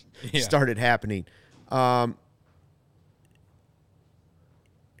started happening.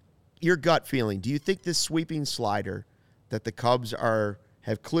 Your gut feeling, do you think this sweeping slider that the Cubs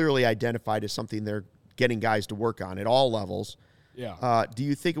have clearly identified as something they're getting guys to work on at all levels, do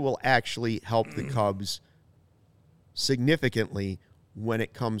you think it will actually help the Cubs significantly when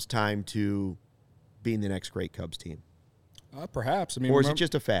it comes time to being the next great Cubs team? Perhaps. Or is it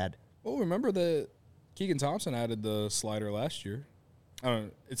just a fad? Well, remember that Keegan Thompson added the slider last year.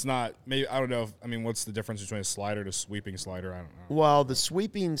 It's not, maybe, I don't know. What's the difference between a slider to sweeping slider? I don't know. Well, the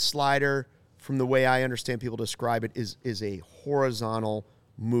sweeping slider, from the way I understand people describe it, is a horizontal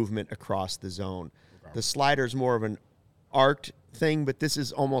movement across the zone. Okay. The slider is more of an arced thing, but this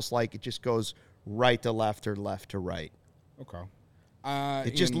is almost like it just goes right to left or left to right. Okay.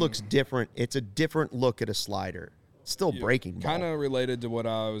 It just looks different. It's a different look at a slider. It's still breaking ball. Kind of related to what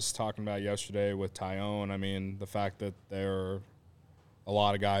I was talking about yesterday with Tyone. The fact that a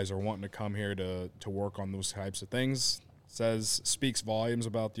lot of guys are wanting to come here to work on those types of things speaks volumes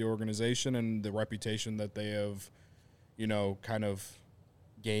about the organization and the reputation that they have, kind of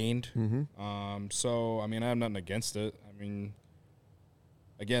gained. Mm-hmm. So I have nothing against it.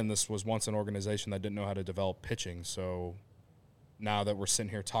 Again, this was once an organization that didn't know how to develop pitching, so now that we're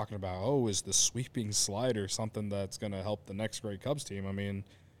sitting here talking about, is the sweeping slider something that's going to help the next great Cubs team?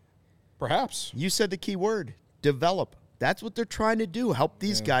 Perhaps. You said the key word, develop. That's what they're trying to do, help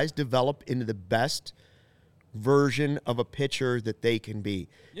these guys develop into the best version of a pitcher that they can be.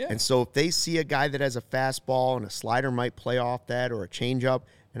 Yeah. And so if they see a guy that has a fastball and a slider might play off that, or a changeup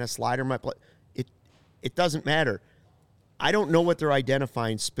and a slider might play, it doesn't matter. I don't know what they're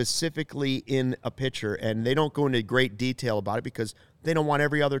identifying specifically in a pitcher, and they don't go into great detail about it because they don't want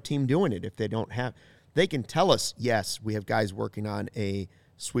every other team doing it if they don't have. They can tell us, yes, we have guys working on a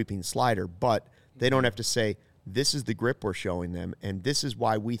sweeping slider, but they don't have to say, this is the grip we're showing them, and this is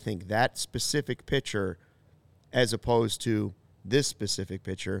why we think that specific pitcher, as opposed to this specific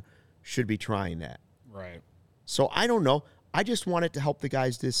pitcher, should be trying that. Right. So I don't know. I just want it to help the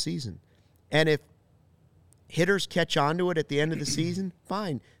guys this season. And if hitters catch on to it at the end of the season,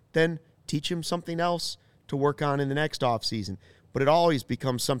 fine. Then teach them something else to work on in the next offseason. But it always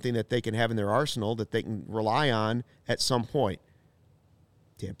becomes something that they can have in their arsenal that they can rely on at some point.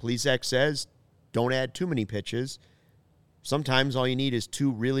 Dan Plesac says, don't add too many pitches. Sometimes all you need is two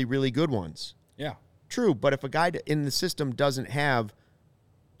really, really good ones. Yeah. True, but if a guy in the system doesn't have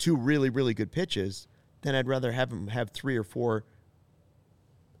two really, really good pitches, then I'd rather have him have 3 or 4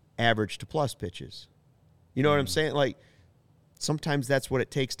 average to plus pitches. You know what I'm saying? Sometimes that's what it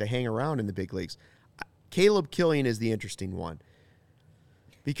takes to hang around in the big leagues. Caleb Killian is the interesting one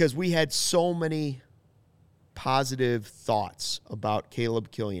because we had so many positive thoughts about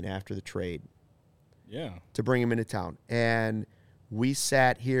Caleb Killian after the trade. Yeah. To bring him into town. And we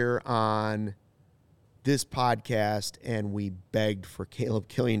sat here on this podcast and we begged for Caleb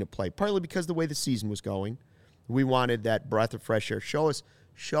Killian to play, partly because the way the season was going. We wanted that breath of fresh air. Show us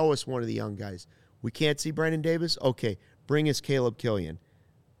one of the young guys. We can't see Brendan Davis? Okay, bring us Caleb Killian.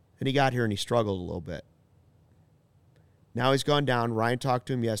 And he got here and he struggled a little bit. Now he's gone down. Ryan talked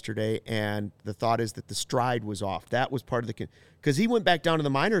to him yesterday, and the thought is that the stride was off. That was part of the – because he went back down to the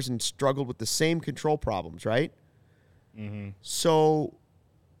minors and struggled with the same control problems, right? Mm-hmm. So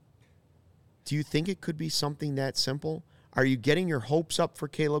Do you think it could be something that simple? Are you getting your hopes up for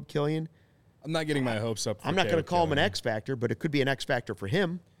Caleb Killian? I'm not getting my hopes up for I'm not going to call Killian. him an X factor, but it could be an X factor for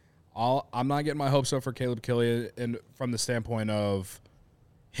him. I'm not getting my hopes up for Caleb Killian and from the standpoint of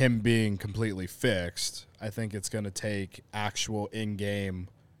him being completely fixed. I think it's going to take actual in-game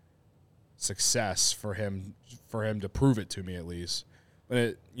success for him to prove it to me at least.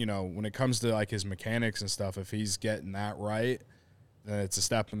 But when it comes to like his mechanics and stuff, if he's getting that right, then it's a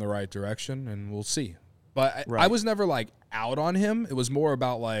step in the right direction, and we'll see. But I was never like out on him. It was more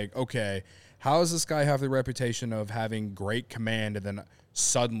about like, okay, how does this guy have the reputation of having great command and then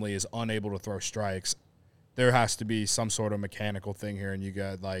suddenly is unable to throw strikes? There has to be some sort of mechanical thing here, and you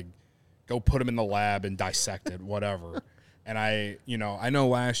got like go put him in the lab and dissect it, whatever. And I know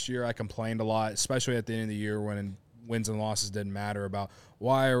last year I complained a lot, especially at the end of the year when wins and losses didn't matter, about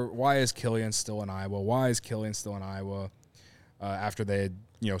why is Killian still in Iowa? Why is Killian still in Iowa? After they had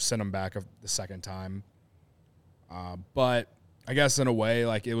sent him back the second time. But I guess in a way,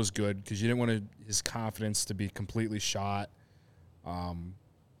 like, it was good because you didn't want his confidence to be completely shot.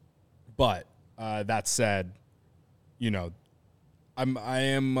 But that said, he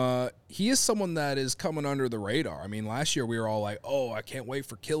is someone that is coming under the radar. I mean, last year we were all like, oh, I can't wait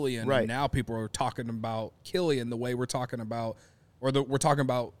for Killian. Right. And now people are talking about Killian the way we're talking about, we're talking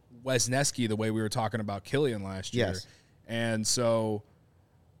about Wesneski the way we were talking about Killian last year. Yes. And so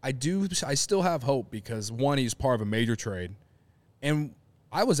I still have hope because, one, he's part of a major trade. And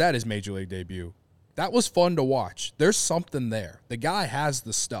I was at his major league debut. That was fun to watch. There's something there. The guy has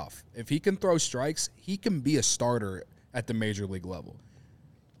the stuff. If he can throw strikes, he can be a starter at the major league level.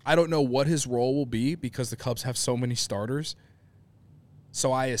 I don't know what his role will be because the Cubs have so many starters.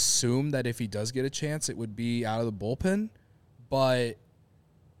 So I assume that if he does get a chance, it would be out of the bullpen. But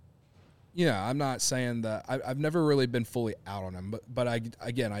yeah, I'm not saying that. I've never really been fully out on him. But I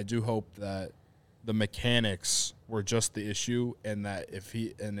do hope that the mechanics were just the issue, and that if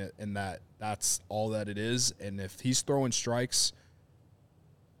he and that that's all that it is. And if he's throwing strikes,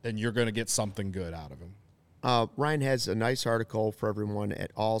 then you're going to get something good out of him. Ryan has a nice article for everyone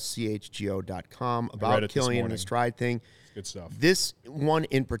at allchgo.com about Killian and the stride thing. It's good stuff. This one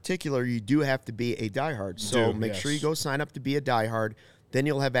in particular, you do have to be a diehard. So make sure you go sign up to be a diehard. Then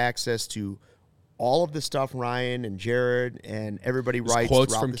you'll have access to all of the stuff Ryan and Jared and everybody writes.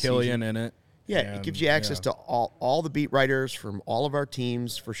 Quotes from Killian in it. Yeah, it gives you access to all the beat writers from all of our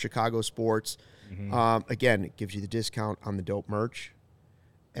teams for Chicago sports. Mm-hmm. Again, it gives you the discount on the dope merch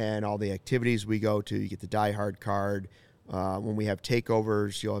and all the activities we go to. You get the diehard card. When we have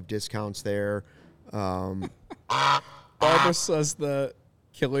takeovers, you'll have discounts there. Barbara says that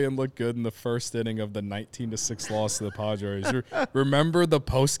Killian looked good in the first inning of the 19-6 loss to the Padres. Remember the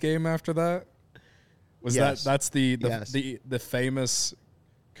post game after that? That's the famous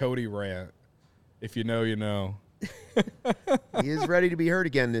Cody rant. If you know, you know. He is ready to be hurt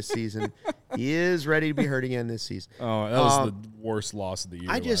again this season. Oh, that was the worst loss of the year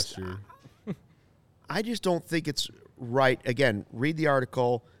last year. I just don't think it's right. Again, read the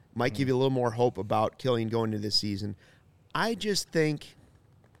article. Might give you a little more hope about Killian going into this season. I just think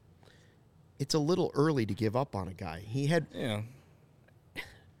it's a little early to give up on a guy.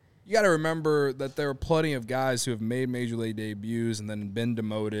 You got to remember that there are plenty of guys who have made major league debuts and then been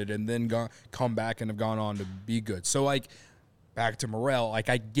demoted and then come back and have gone on to be good. So, like, back to Morel, like,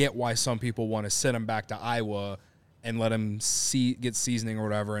 I get why some people want to send him back to Iowa and let him get seasoning or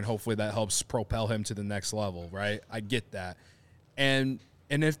whatever, and hopefully that helps propel him to the next level, right? I get that. And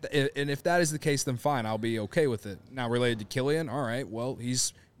if that is the case, then fine, I'll be okay with it. Now, related to Killian, all right, well,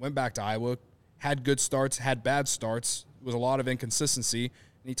 he's went back to Iowa, had good starts, had bad starts. There was a lot of inconsistency,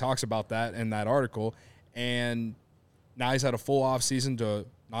 and he talks about that in that article. And now he's had a full offseason to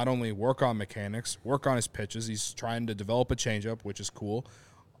not only work on mechanics, work on his pitches. He's trying to develop a changeup, which is cool.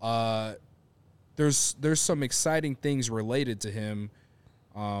 There's some exciting things related to him.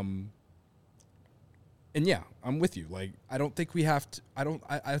 And yeah, I'm with you. Like, I don't think we have to.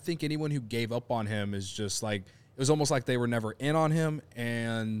 I think anyone who gave up on him is just like, it was almost like they were never in on him,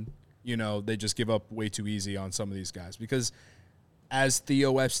 and they just give up way too easy on some of these guys. Because, as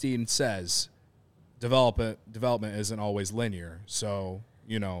Theo Epstein says, development isn't always linear. So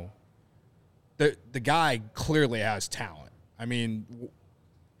the guy clearly has talent. I mean,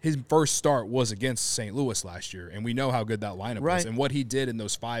 his first start was against St. Louis last year, and we know how good that lineup was. And what he did in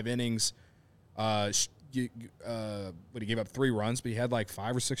those 5 innings. He gave up 3 runs, but he had like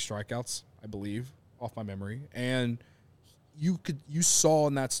 5 or 6 strikeouts, I believe, off my memory. And you saw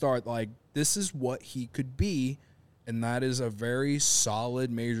in that start, like, this is what he could be, and that is a very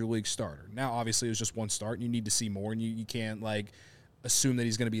solid major league starter. Now, obviously, it was just one start, and you need to see more, and you can't, like, assume that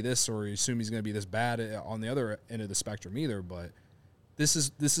he's going to be this or assume he's going to be this bad on the other end of the spectrum either. But this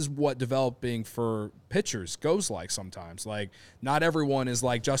is what developing for pitchers goes like sometimes. Like, not everyone is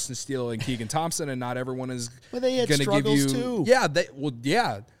like Justin Steele and Keegan Thompson, and not everyone is going to give you. Too.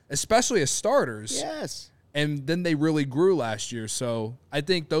 Yeah, especially as starters. Yes. And then they really grew last year. So I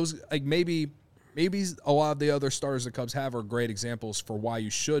think those, like, maybe a lot of the other starters the Cubs have are great examples for why you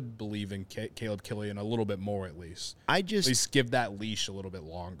should believe in Caleb Killian a little bit more at least. At least give that leash a little bit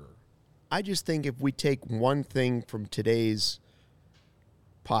longer. I just think if we take one thing from today's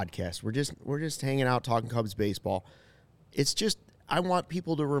podcast, we're just hanging out talking Cubs baseball. It's just, I want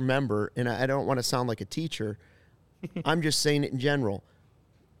people to remember, and I don't want to sound like a teacher. I'm just saying it in general.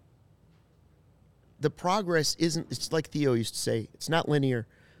 The progress isn't, it's like Theo used to say, it's not linear.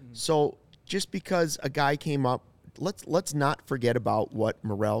 Mm-hmm. So just because a guy came up, let's not forget about what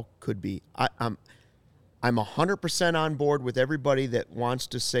Morel could be. I'm 100% on board with everybody that wants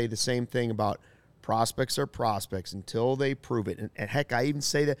to say the same thing about prospects are prospects until they prove it. And heck, I even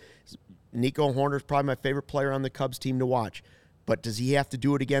say that Nico Hoerner is probably my favorite player on the Cubs team to watch. But does he have to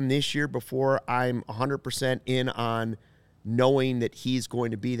do it again this year before I'm 100% in on knowing that he's going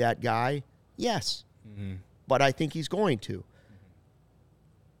to be that guy? Yes. Mm-hmm. But I think he's going to. Mm-hmm.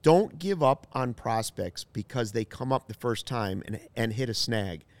 Don't give up on prospects because they come up the first time and hit a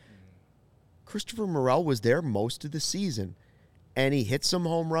snag. Mm-hmm. Christopher Morel was there most of the season, and he hit some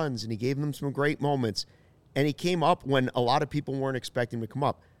home runs, and he gave them some great moments, and he came up when a lot of people weren't expecting him to come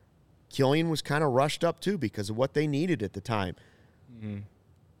up. Killian was kind of rushed up, too, because of what they needed at the time. Mm-hmm.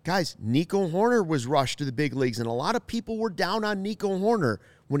 Guys, Nico Hoerner was rushed to the big leagues, and a lot of people were down on Nico Hoerner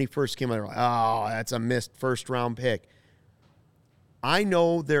when he first came out. They're like, oh, that's a missed first-round pick. I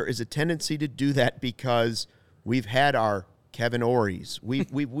know there is a tendency to do that because we've had our Kevin Ories.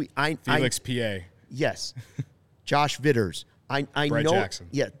 Felix P.A. Yes. Josh Vitters. I Brett know. Jackson.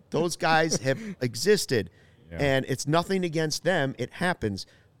 Yeah, those guys have existed, and it's nothing against them. It happens.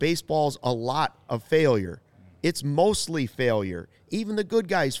 Baseball's a lot of failure. It's mostly failure. Even the good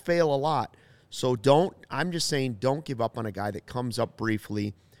guys fail a lot. So I'm just saying, don't give up on a guy that comes up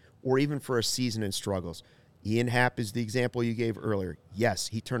briefly or even for a season and struggles. Ian Happ is the example you gave earlier. Yes,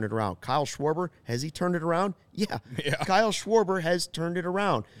 he turned it around. Kyle Schwarber, has he turned it around? Yeah. Kyle Schwarber has turned it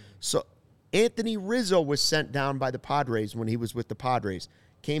around. So Anthony Rizzo was sent down by the Padres when he was with the Padres.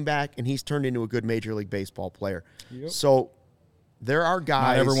 Came back, and he's turned into a good Major League Baseball player. Yep. So there are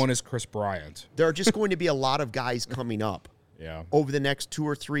guys. Not everyone is Chris Bryant. There are just going to be a lot of guys coming up over the next 2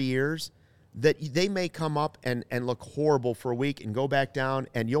 or 3 years that they may come up and look horrible for a week and go back down,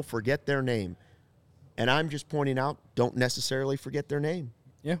 and you'll forget their name. And I'm just pointing out, don't necessarily forget their name.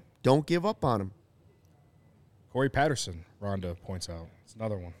 Yeah. Don't give up on them. Corey Patterson, Rhonda points out. It's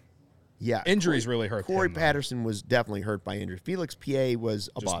another one. Yeah. Injuries really hurt Corey him, Patterson was definitely hurt by injury. Felix P.A. was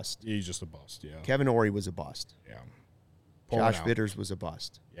a bust. He's just a bust, yeah. Kevin Ory was a bust. Yeah. Josh Vitters was a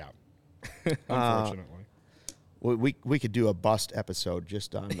bust. Yeah. Unfortunately. We could do a bust episode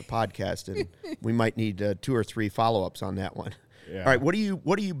just on the podcast, and we might need 2 or 3 follow-ups on that one. Yeah. All right, what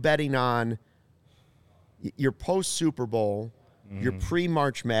are you betting on your post-Super Bowl, your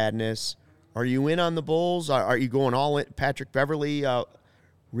pre-March Madness? Are you in on the Bulls? Are you going all in? Patrick Beverly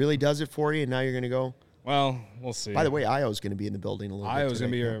really does it for you, and now you're going to go? Well, we'll see. By the way, Io's going to be in the building a little bit. Io's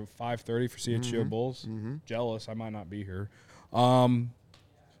going to be here at 5:30 for CHGO Bulls. Mm-hmm. Jealous. I might not be here. No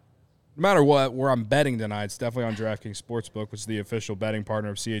matter what, where I'm betting tonight, it's definitely on DraftKings Sportsbook, which is the official betting partner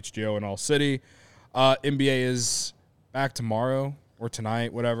of CHGO in All City. NBA is back tomorrow or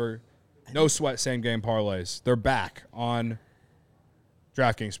tonight, whatever. No sweat, same game parlays. They're back on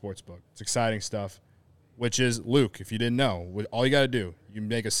DraftKings Sportsbook. It's exciting stuff, which is, Luke, if you didn't know, all you got to do, you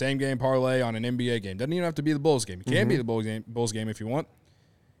make a same game parlay on an NBA game. Doesn't even have to be the Bulls game. You can be the Bulls game if you want.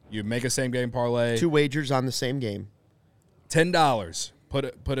 You make a same game parlay. 2 wagers on the same game. $10.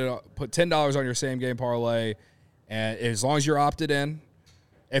 Put $10 on your same game parlay, and as long as you're opted in,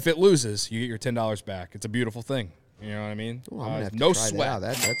 if it loses, you get your $10 back. It's a beautiful thing. You know what I mean? Ooh, I'm gonna have to no try sweat.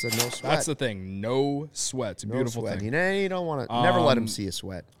 That's a no sweat. That's the thing. No sweat. It's a beautiful thing. You don't want to never let them see a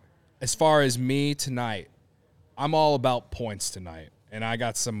sweat. As far as me tonight, I'm all about points tonight, and I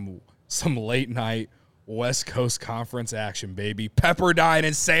got some late night West Coast Conference action, baby. Pepperdine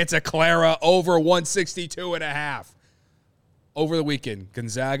and Santa Clara over 162.5. Over the weekend,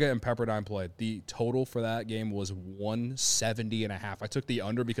 Gonzaga and Pepperdine played. The total for that game was 170.5. I took the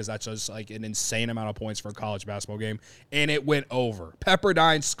under because that's just like an insane amount of points for a college basketball game, and it went over.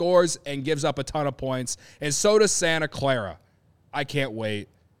 Pepperdine scores and gives up a ton of points, and so does Santa Clara. I can't wait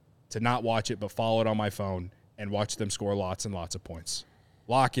to not watch it but follow it on my phone and watch them score lots and lots of points.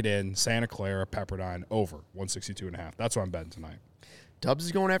 Lock it in. Santa Clara, Pepperdine, over 162.5. That's what I'm betting tonight. Dubs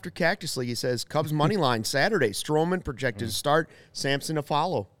is going after Cactus League. He says Cubs money line Saturday. Stroman projected to start. Sampson to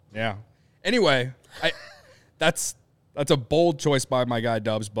follow. Yeah. Anyway, that's a bold choice by my guy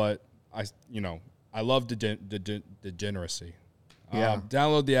Dubs, but I love degeneracy. Yeah.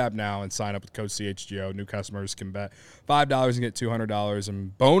 Download the app now and sign up with code CHGO. New customers can bet $5 and get $200 in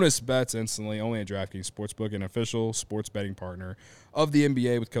bonus bets instantly. Only at DraftKings Sportsbook, an official sports betting partner of the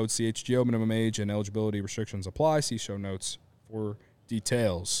NBA with code CHGO. Minimum age and eligibility restrictions apply. See show notes for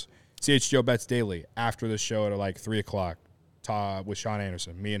details. CHGO bets daily after the show at like 3 o'clock with Sean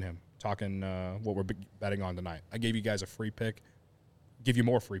Anderson, me and him, talking what we're betting on tonight. I gave you guys a free pick. Give you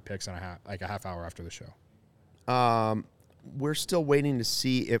more free picks in a half hour after the show. We're still waiting to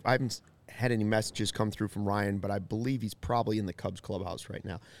see if I haven't had any messages come through from Ryan, but I believe he's probably in the Cubs clubhouse right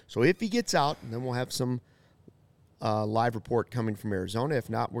now. So if he gets out, then we'll have some live report coming from Arizona. If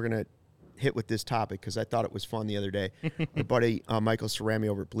not, we're going to hit with this topic because I thought it was fun the other day. Our buddy Michael Cerami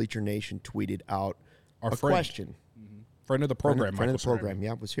over at Bleacher Nation tweeted out a question. Mm-hmm. Friend of the program. Friend of the program,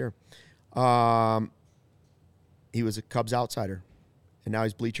 yeah, was here. He was a Cubs outsider, and now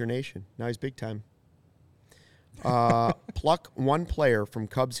he's Bleacher Nation. Now he's big time. Pluck one player from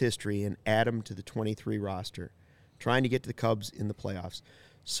Cubs history and add him to the 23 roster, trying to get to the Cubs in the playoffs.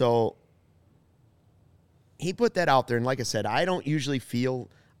 So he put that out there, and like I said, I don't usually feel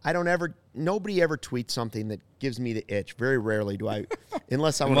nobody ever tweets something that gives me the itch. Very rarely do I,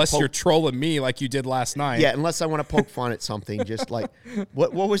 unless you're trolling me like you did last night. Yeah, unless I want to poke fun at something. Just like,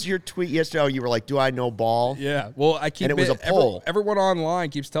 what was your tweet yesterday? Oh, you were like, "Do I know ball?" Yeah. Well, and it was a poll. Everyone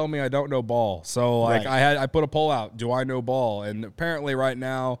online keeps telling me I don't know ball. So like, right. I put a poll out. Do I know ball? And apparently, right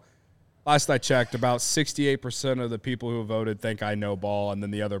now, last I checked, about 68% of the people who voted think I know ball, and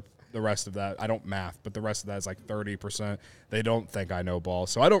then the rest of that, I don't math, but the rest of that is like 30%. They don't think I know ball.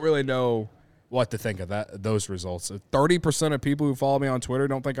 So I don't really know what to think of those results. 30% of people who follow me on Twitter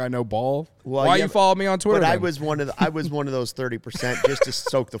don't think I know ball. Well, why you follow me on Twitter? But then? I was one of those 30% just to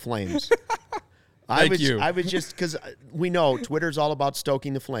stoke the flames. I was just because we know Twitter's all about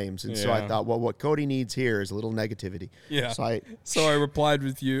stoking the flames, and so I thought, well, what Cody needs here is a little negativity. Yeah. So I replied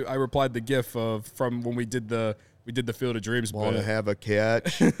with you. I replied the GIF from when we did the Field of Dreams. Want to have a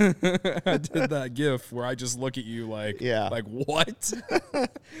catch? I did that GIF where I just look at you like what?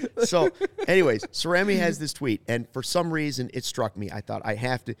 So, anyways, Cerami has this tweet, and for some reason it struck me. I thought I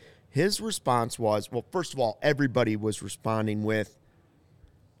have to. His response was, well, first of all, everybody was responding with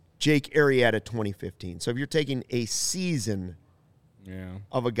Jake Arrieta 2015. So if you're taking a season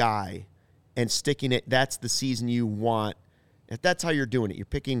of a guy and sticking it, that's the season you want. If that's how you're doing it, you're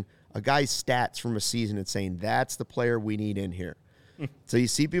picking a guy's stats from a season and saying, that's the player we need in here. So you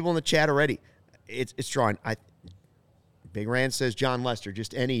see people in the chat already. It's drawing. Big Rand says John Lester.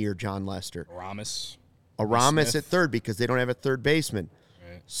 Just any year, John Lester. Aramis at third because they don't have a third baseman.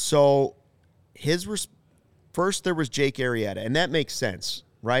 Right. So first there was Jake Arrieta, and that makes sense,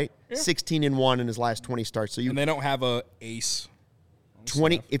 right? Yeah. 16-1 in his last 20 starts. So and they don't have a ace.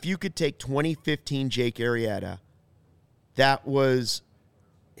 20. If you could take 2015 Jake Arrieta, that was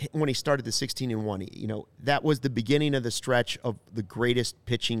when he started the 16-1, that was the beginning of the stretch of the greatest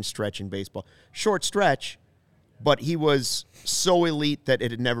pitching stretch in baseball. Short stretch, but he was so elite that it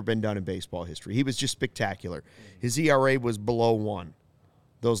had never been done in baseball history. He was just spectacular. His ERA was below 1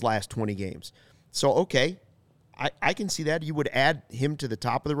 those last 20 games. So, okay, I can see that. You would add him to the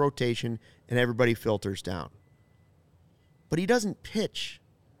top of the rotation and everybody filters down. But he doesn't pitch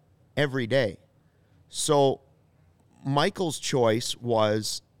every day. So Michael's choice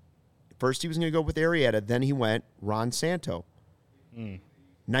was, first he was going to go with Arrieta, then he went Ron Santo.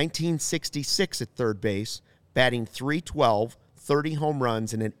 1966 at third base, batting .312, 30 home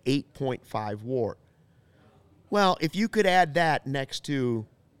runs, and an 8.5 WAR. Well, if you could add that next to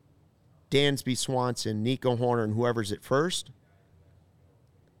Dansby Swanson, Nico Horner, and whoever's at first,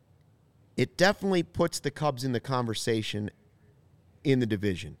 it definitely puts the Cubs in the conversation in the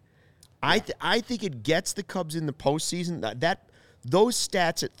division. I think it gets the Cubs in the postseason. Those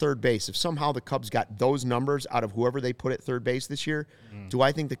stats at third base, if somehow the Cubs got those numbers out of whoever they put at third base this year, do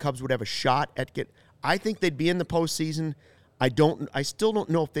I think the Cubs would have a shot at I think they'd be in the postseason. I still don't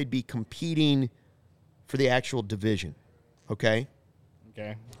know if they'd be competing for the actual division. Okay?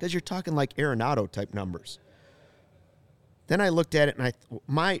 Okay. Because you're talking like Arenado type numbers. Then I looked at it and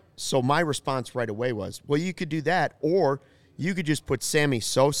my response right away was, well, you could do that, or you could just put Sammy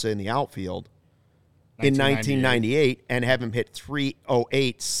Sosa in the outfield in 1998 and have him hit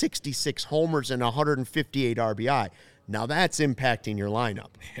 .308, 66 homers, and 158 RBI. Now that's impacting your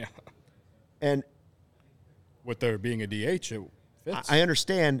lineup. Yeah. And with there being a DH, it I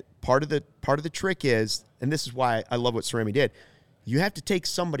understand part of the trick is, and this is why I love what Cerami did. You have to take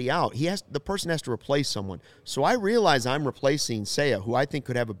somebody out. The person has to replace someone. So I realize I'm replacing Seiya, who I think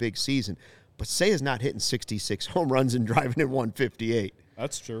could have a big season, but Seiya's not hitting 66 home runs and driving at 158.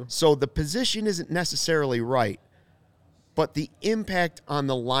 That's true. So the position isn't necessarily right, but the impact on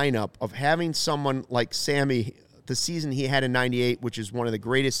the lineup of having someone like Sammy, the season he had in 98, which is one of the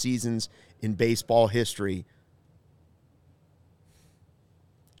greatest seasons in baseball history,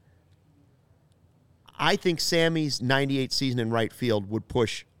 I think Sammy's 98 season in right field would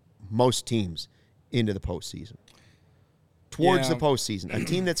push most teams into the postseason. Towards the postseason. A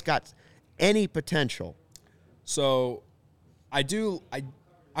team that's got any potential. So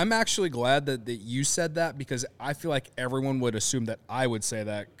I'm actually glad that you said that, because I feel like everyone would assume that I would say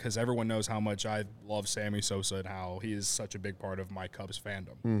that, because everyone knows how much I love Sammy Sosa and how he is such a big part of my Cubs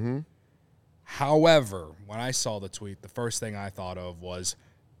fandom. Mm-hmm. However, when I saw the tweet, the first thing I thought of was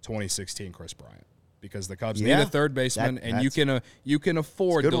 2016 Chris Bryant. Because the Cubs need a third baseman, and you can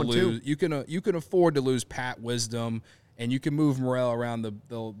afford to lose. You can afford to lose Pat Wisdom, and you can move Morel around the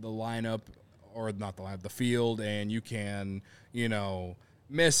lineup, or not the lineup, the field, and you can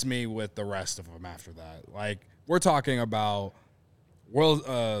miss me with the rest of them after that. Like, we're talking about World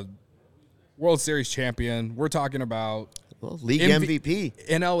Series champion. We're talking about league MVP,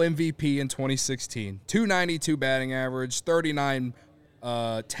 NL MVP in 2016, 292 batting average, 39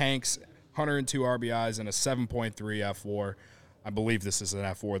 tanks. 102 RBIs and a 7.3 F4. I believe this is an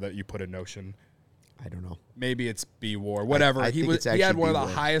F4 that you put in Notion. I don't know. Maybe it's B-WAR. Whatever. He had one of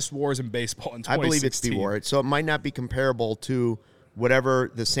the highest WARs in baseball in 2016. I believe it's B-WAR. So it might not be comparable to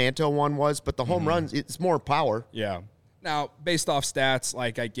whatever the Santo one was, but the home runs, it's more power. Yeah. Now, based off stats,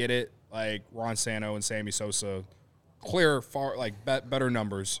 like, I get it. Like, Ron Santo and Sammy Sosa, better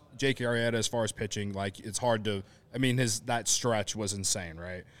numbers. Jake Arrieta, as far as pitching, like, it's hard to – I mean, that stretch was insane,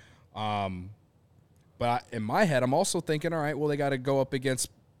 right? But in my head, I'm also thinking, all right, well, they got to go up against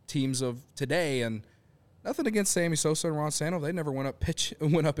teams of today, and nothing against Sammy Sosa and Ron Santo. They never went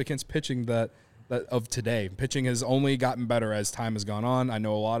up against pitching that of today. Pitching has only gotten better as time has gone on. I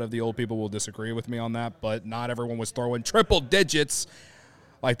know a lot of the old people will disagree with me on that, but not everyone was throwing triple digits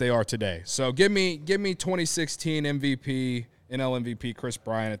like they are today. So give me 2016 MVP, NL MVP Chris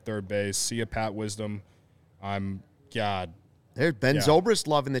Bryant at third base. See you, Pat Wisdom. There's Ben Zobrist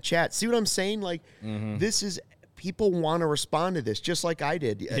love in the chat. See what I'm saying? Like, this is – people want to respond to this just like I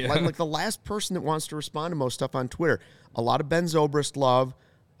did. Yeah. Like the last person that wants to respond to most stuff on Twitter. A lot of Ben Zobrist love.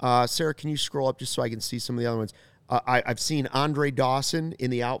 Sarah, can you scroll up just so I can see some of the other ones? I've seen Andre Dawson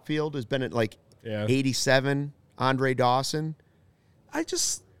in the outfield. Has been at 87. Andre Dawson. I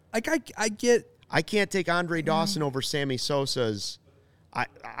just – I get – I can't take Andre Dawson over Sammy Sosa's –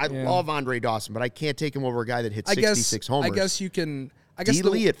 I love Andre Dawson, but I can't take him over a guy that hits 66 homers. I guess you can. I guess D.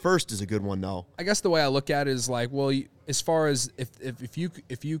 Lee at first is a good one, though. I guess the way I look at it is like, well, as far as if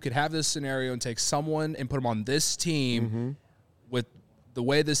you could have this scenario and take someone and put them on this team with the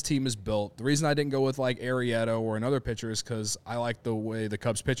way this team is built, the reason I didn't go with like Arrieta or another pitcher is because I like the way the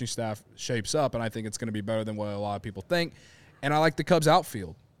Cubs pitching staff shapes up, and I think it's going to be better than what a lot of people think. And I like the Cubs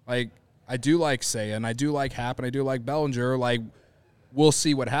outfield. Like, I do like Seiya, and I do like Happ, and I do like Bellinger. Like, we'll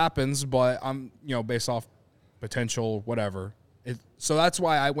see what happens, but I'm, based off potential, whatever. So that's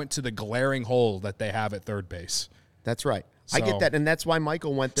why I went to the glaring hole that they have at third base. That's right. So, I get that, and that's why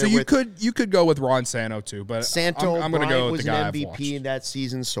Michael went there. So you could go with Ron Santo too, but Santo I'm going to go with the guy was an MVP in that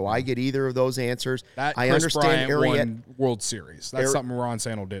season, so I get either of those answers. I Chris understand Bryant won World Series. That's something Ron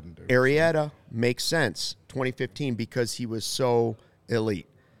Santo didn't do. Arrieta makes sense, 2015, because he was so elite.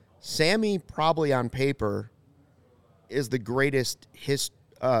 Sammy, probably on paper, is the greatest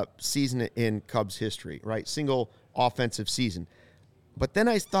season in Cubs history, right? Single offensive season. But then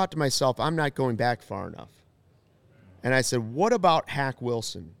I thought to myself, I'm not going back far enough. And I said, what about Hack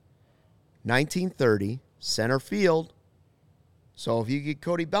Wilson? 1930, center field. So if you get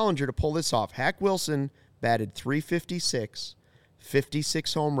Cody Bellinger to pull this off, Hack Wilson batted .356,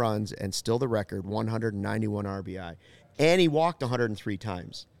 56 home runs, and still the record, 191 RBI. And he walked 103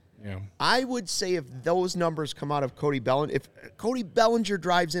 times. Yeah. I would say if those numbers come out of Cody Bellinger, if Cody Bellinger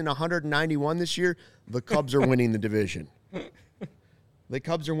drives in 191 this year, the Cubs are winning the division. The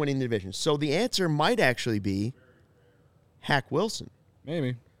Cubs are winning the division. So the answer might actually be Hack Wilson.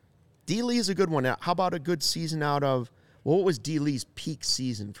 Maybe. D. Lee is a good one. Now, how about a good season out of, well, what was D. Lee's peak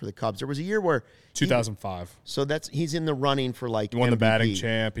season for the Cubs? There was a year where 2005. So he's in the running for like he won MVP. The batting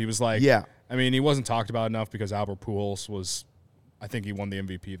champ. He was like, yeah. I mean, he wasn't talked about enough because Albert Pujols was, I think he won the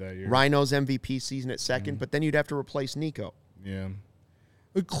MVP that year. Rhino's MVP season at second, but then you'd have to replace Nico. Yeah.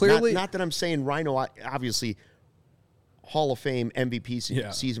 But clearly. Not that I'm saying Rhino, obviously, Hall of Fame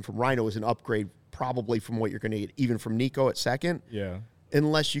MVP season from Rhino is an upgrade probably from what you're going to get, even from Nico at second. Yeah.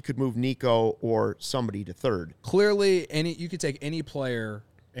 Unless you could move Nico or somebody to third. Clearly, you could take any player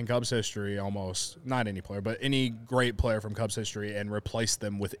in Cubs history, almost not any player, but any great player from Cubs history, and replace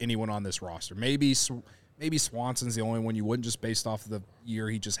them with anyone on this roster. Maybe Swanson's the only one you wouldn't, just based off of the year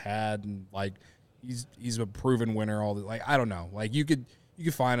he just had, and like he's a proven winner. I don't know. Like you could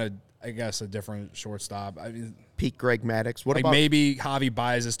find a different shortstop. I mean, peak Greg Maddux. What about maybe Javi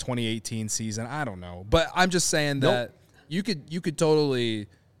Baez's 2018 season? I don't know, but I'm just saying that you could totally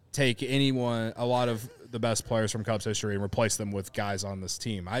take anyone, a lot of the best players from Cubs history, and replace them with guys on this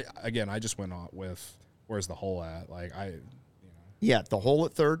team. I just went on with where's the hole at? Yeah, the hole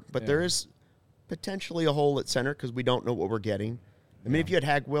at third, but there is potentially a hole at center because we don't know what we're getting. I mean, if you had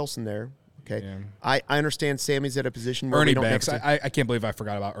Hag Wilson there, okay. Yeah. I understand Sammy's at a position where Ernie Banks. I can't believe I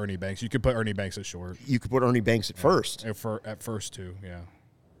forgot about Ernie Banks. You could put Ernie Banks at short. You could put Ernie Banks at first. At first too, yeah.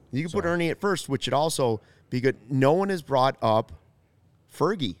 You could put Ernie at first, which would also be good. No one has brought up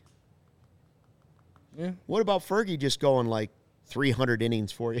Fergie. Yeah. What about Fergie just going like 300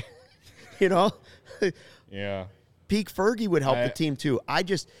 innings for you? You know? Yeah. Peak Fergie would help the team too.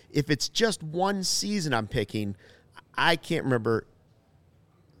 If it's just one season I'm picking, I can't remember.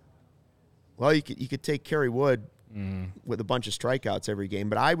 Well, you could take Kerry Wood with a bunch of strikeouts every game,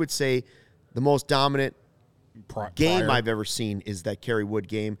 but I would say the most dominant game I've ever seen is that Kerry Wood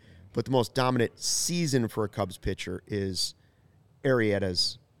game, but the most dominant season for a Cubs pitcher is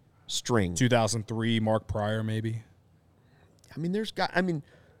Arrieta's string. 2003, Mark Pryor, maybe.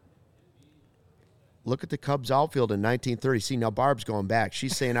 Look at the Cubs outfield in 1930. See, now Barb's going back.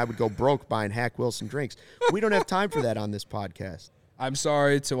 She's saying I would go broke buying Hack Wilson drinks. We don't have time for that on this podcast. I'm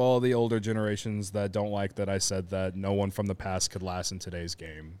sorry to all the older generations that don't like that I said that no one from the past could last in today's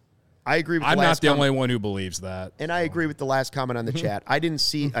game. I agree with I'm not the only one who believes that. And I agree with the last comment on the chat. I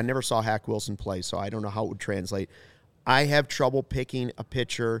never saw Hack Wilson play, so I don't know how it would translate. I have trouble picking a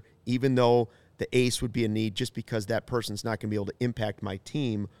pitcher, even though the ace would be a need, just because that person's not going to be able to impact my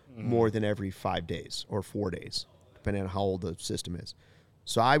team more than every 5 days or 4 days, depending on how old the system is.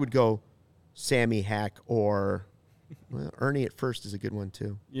 So I would go Sammy, Hack, or Ernie at first is a good one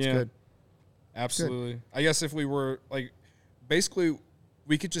too. Yeah, it's good. Absolutely. Good. I guess if we were basically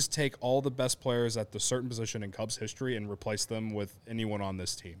we could just take all the best players at the certain position in Cubs history and replace them with anyone on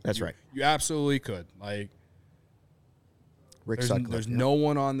this team. That's right. You absolutely could. There's no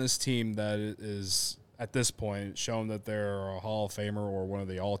one on this team that is at this point shown that they're a Hall of Famer or one of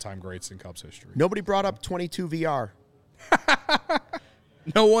the all-time greats in Cubs history. Nobody brought up 22 VR.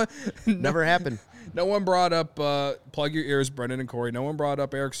 No one. Never happened. No one brought up Plug Your Ears, Brendan and Corey. No one brought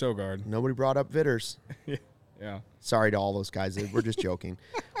up Eric Sogard. Nobody brought up Vitters. Yeah. Sorry to all those guys. We're just joking.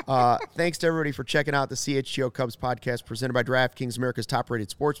 Thanks to everybody for checking out the CHGO Cubs podcast presented by DraftKings, America's top-rated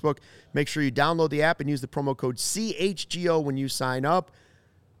sportsbook. Make sure you download the app and use the promo code CHGO when you sign up.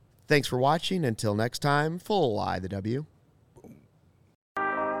 Thanks for watching. Until next time, full I the W.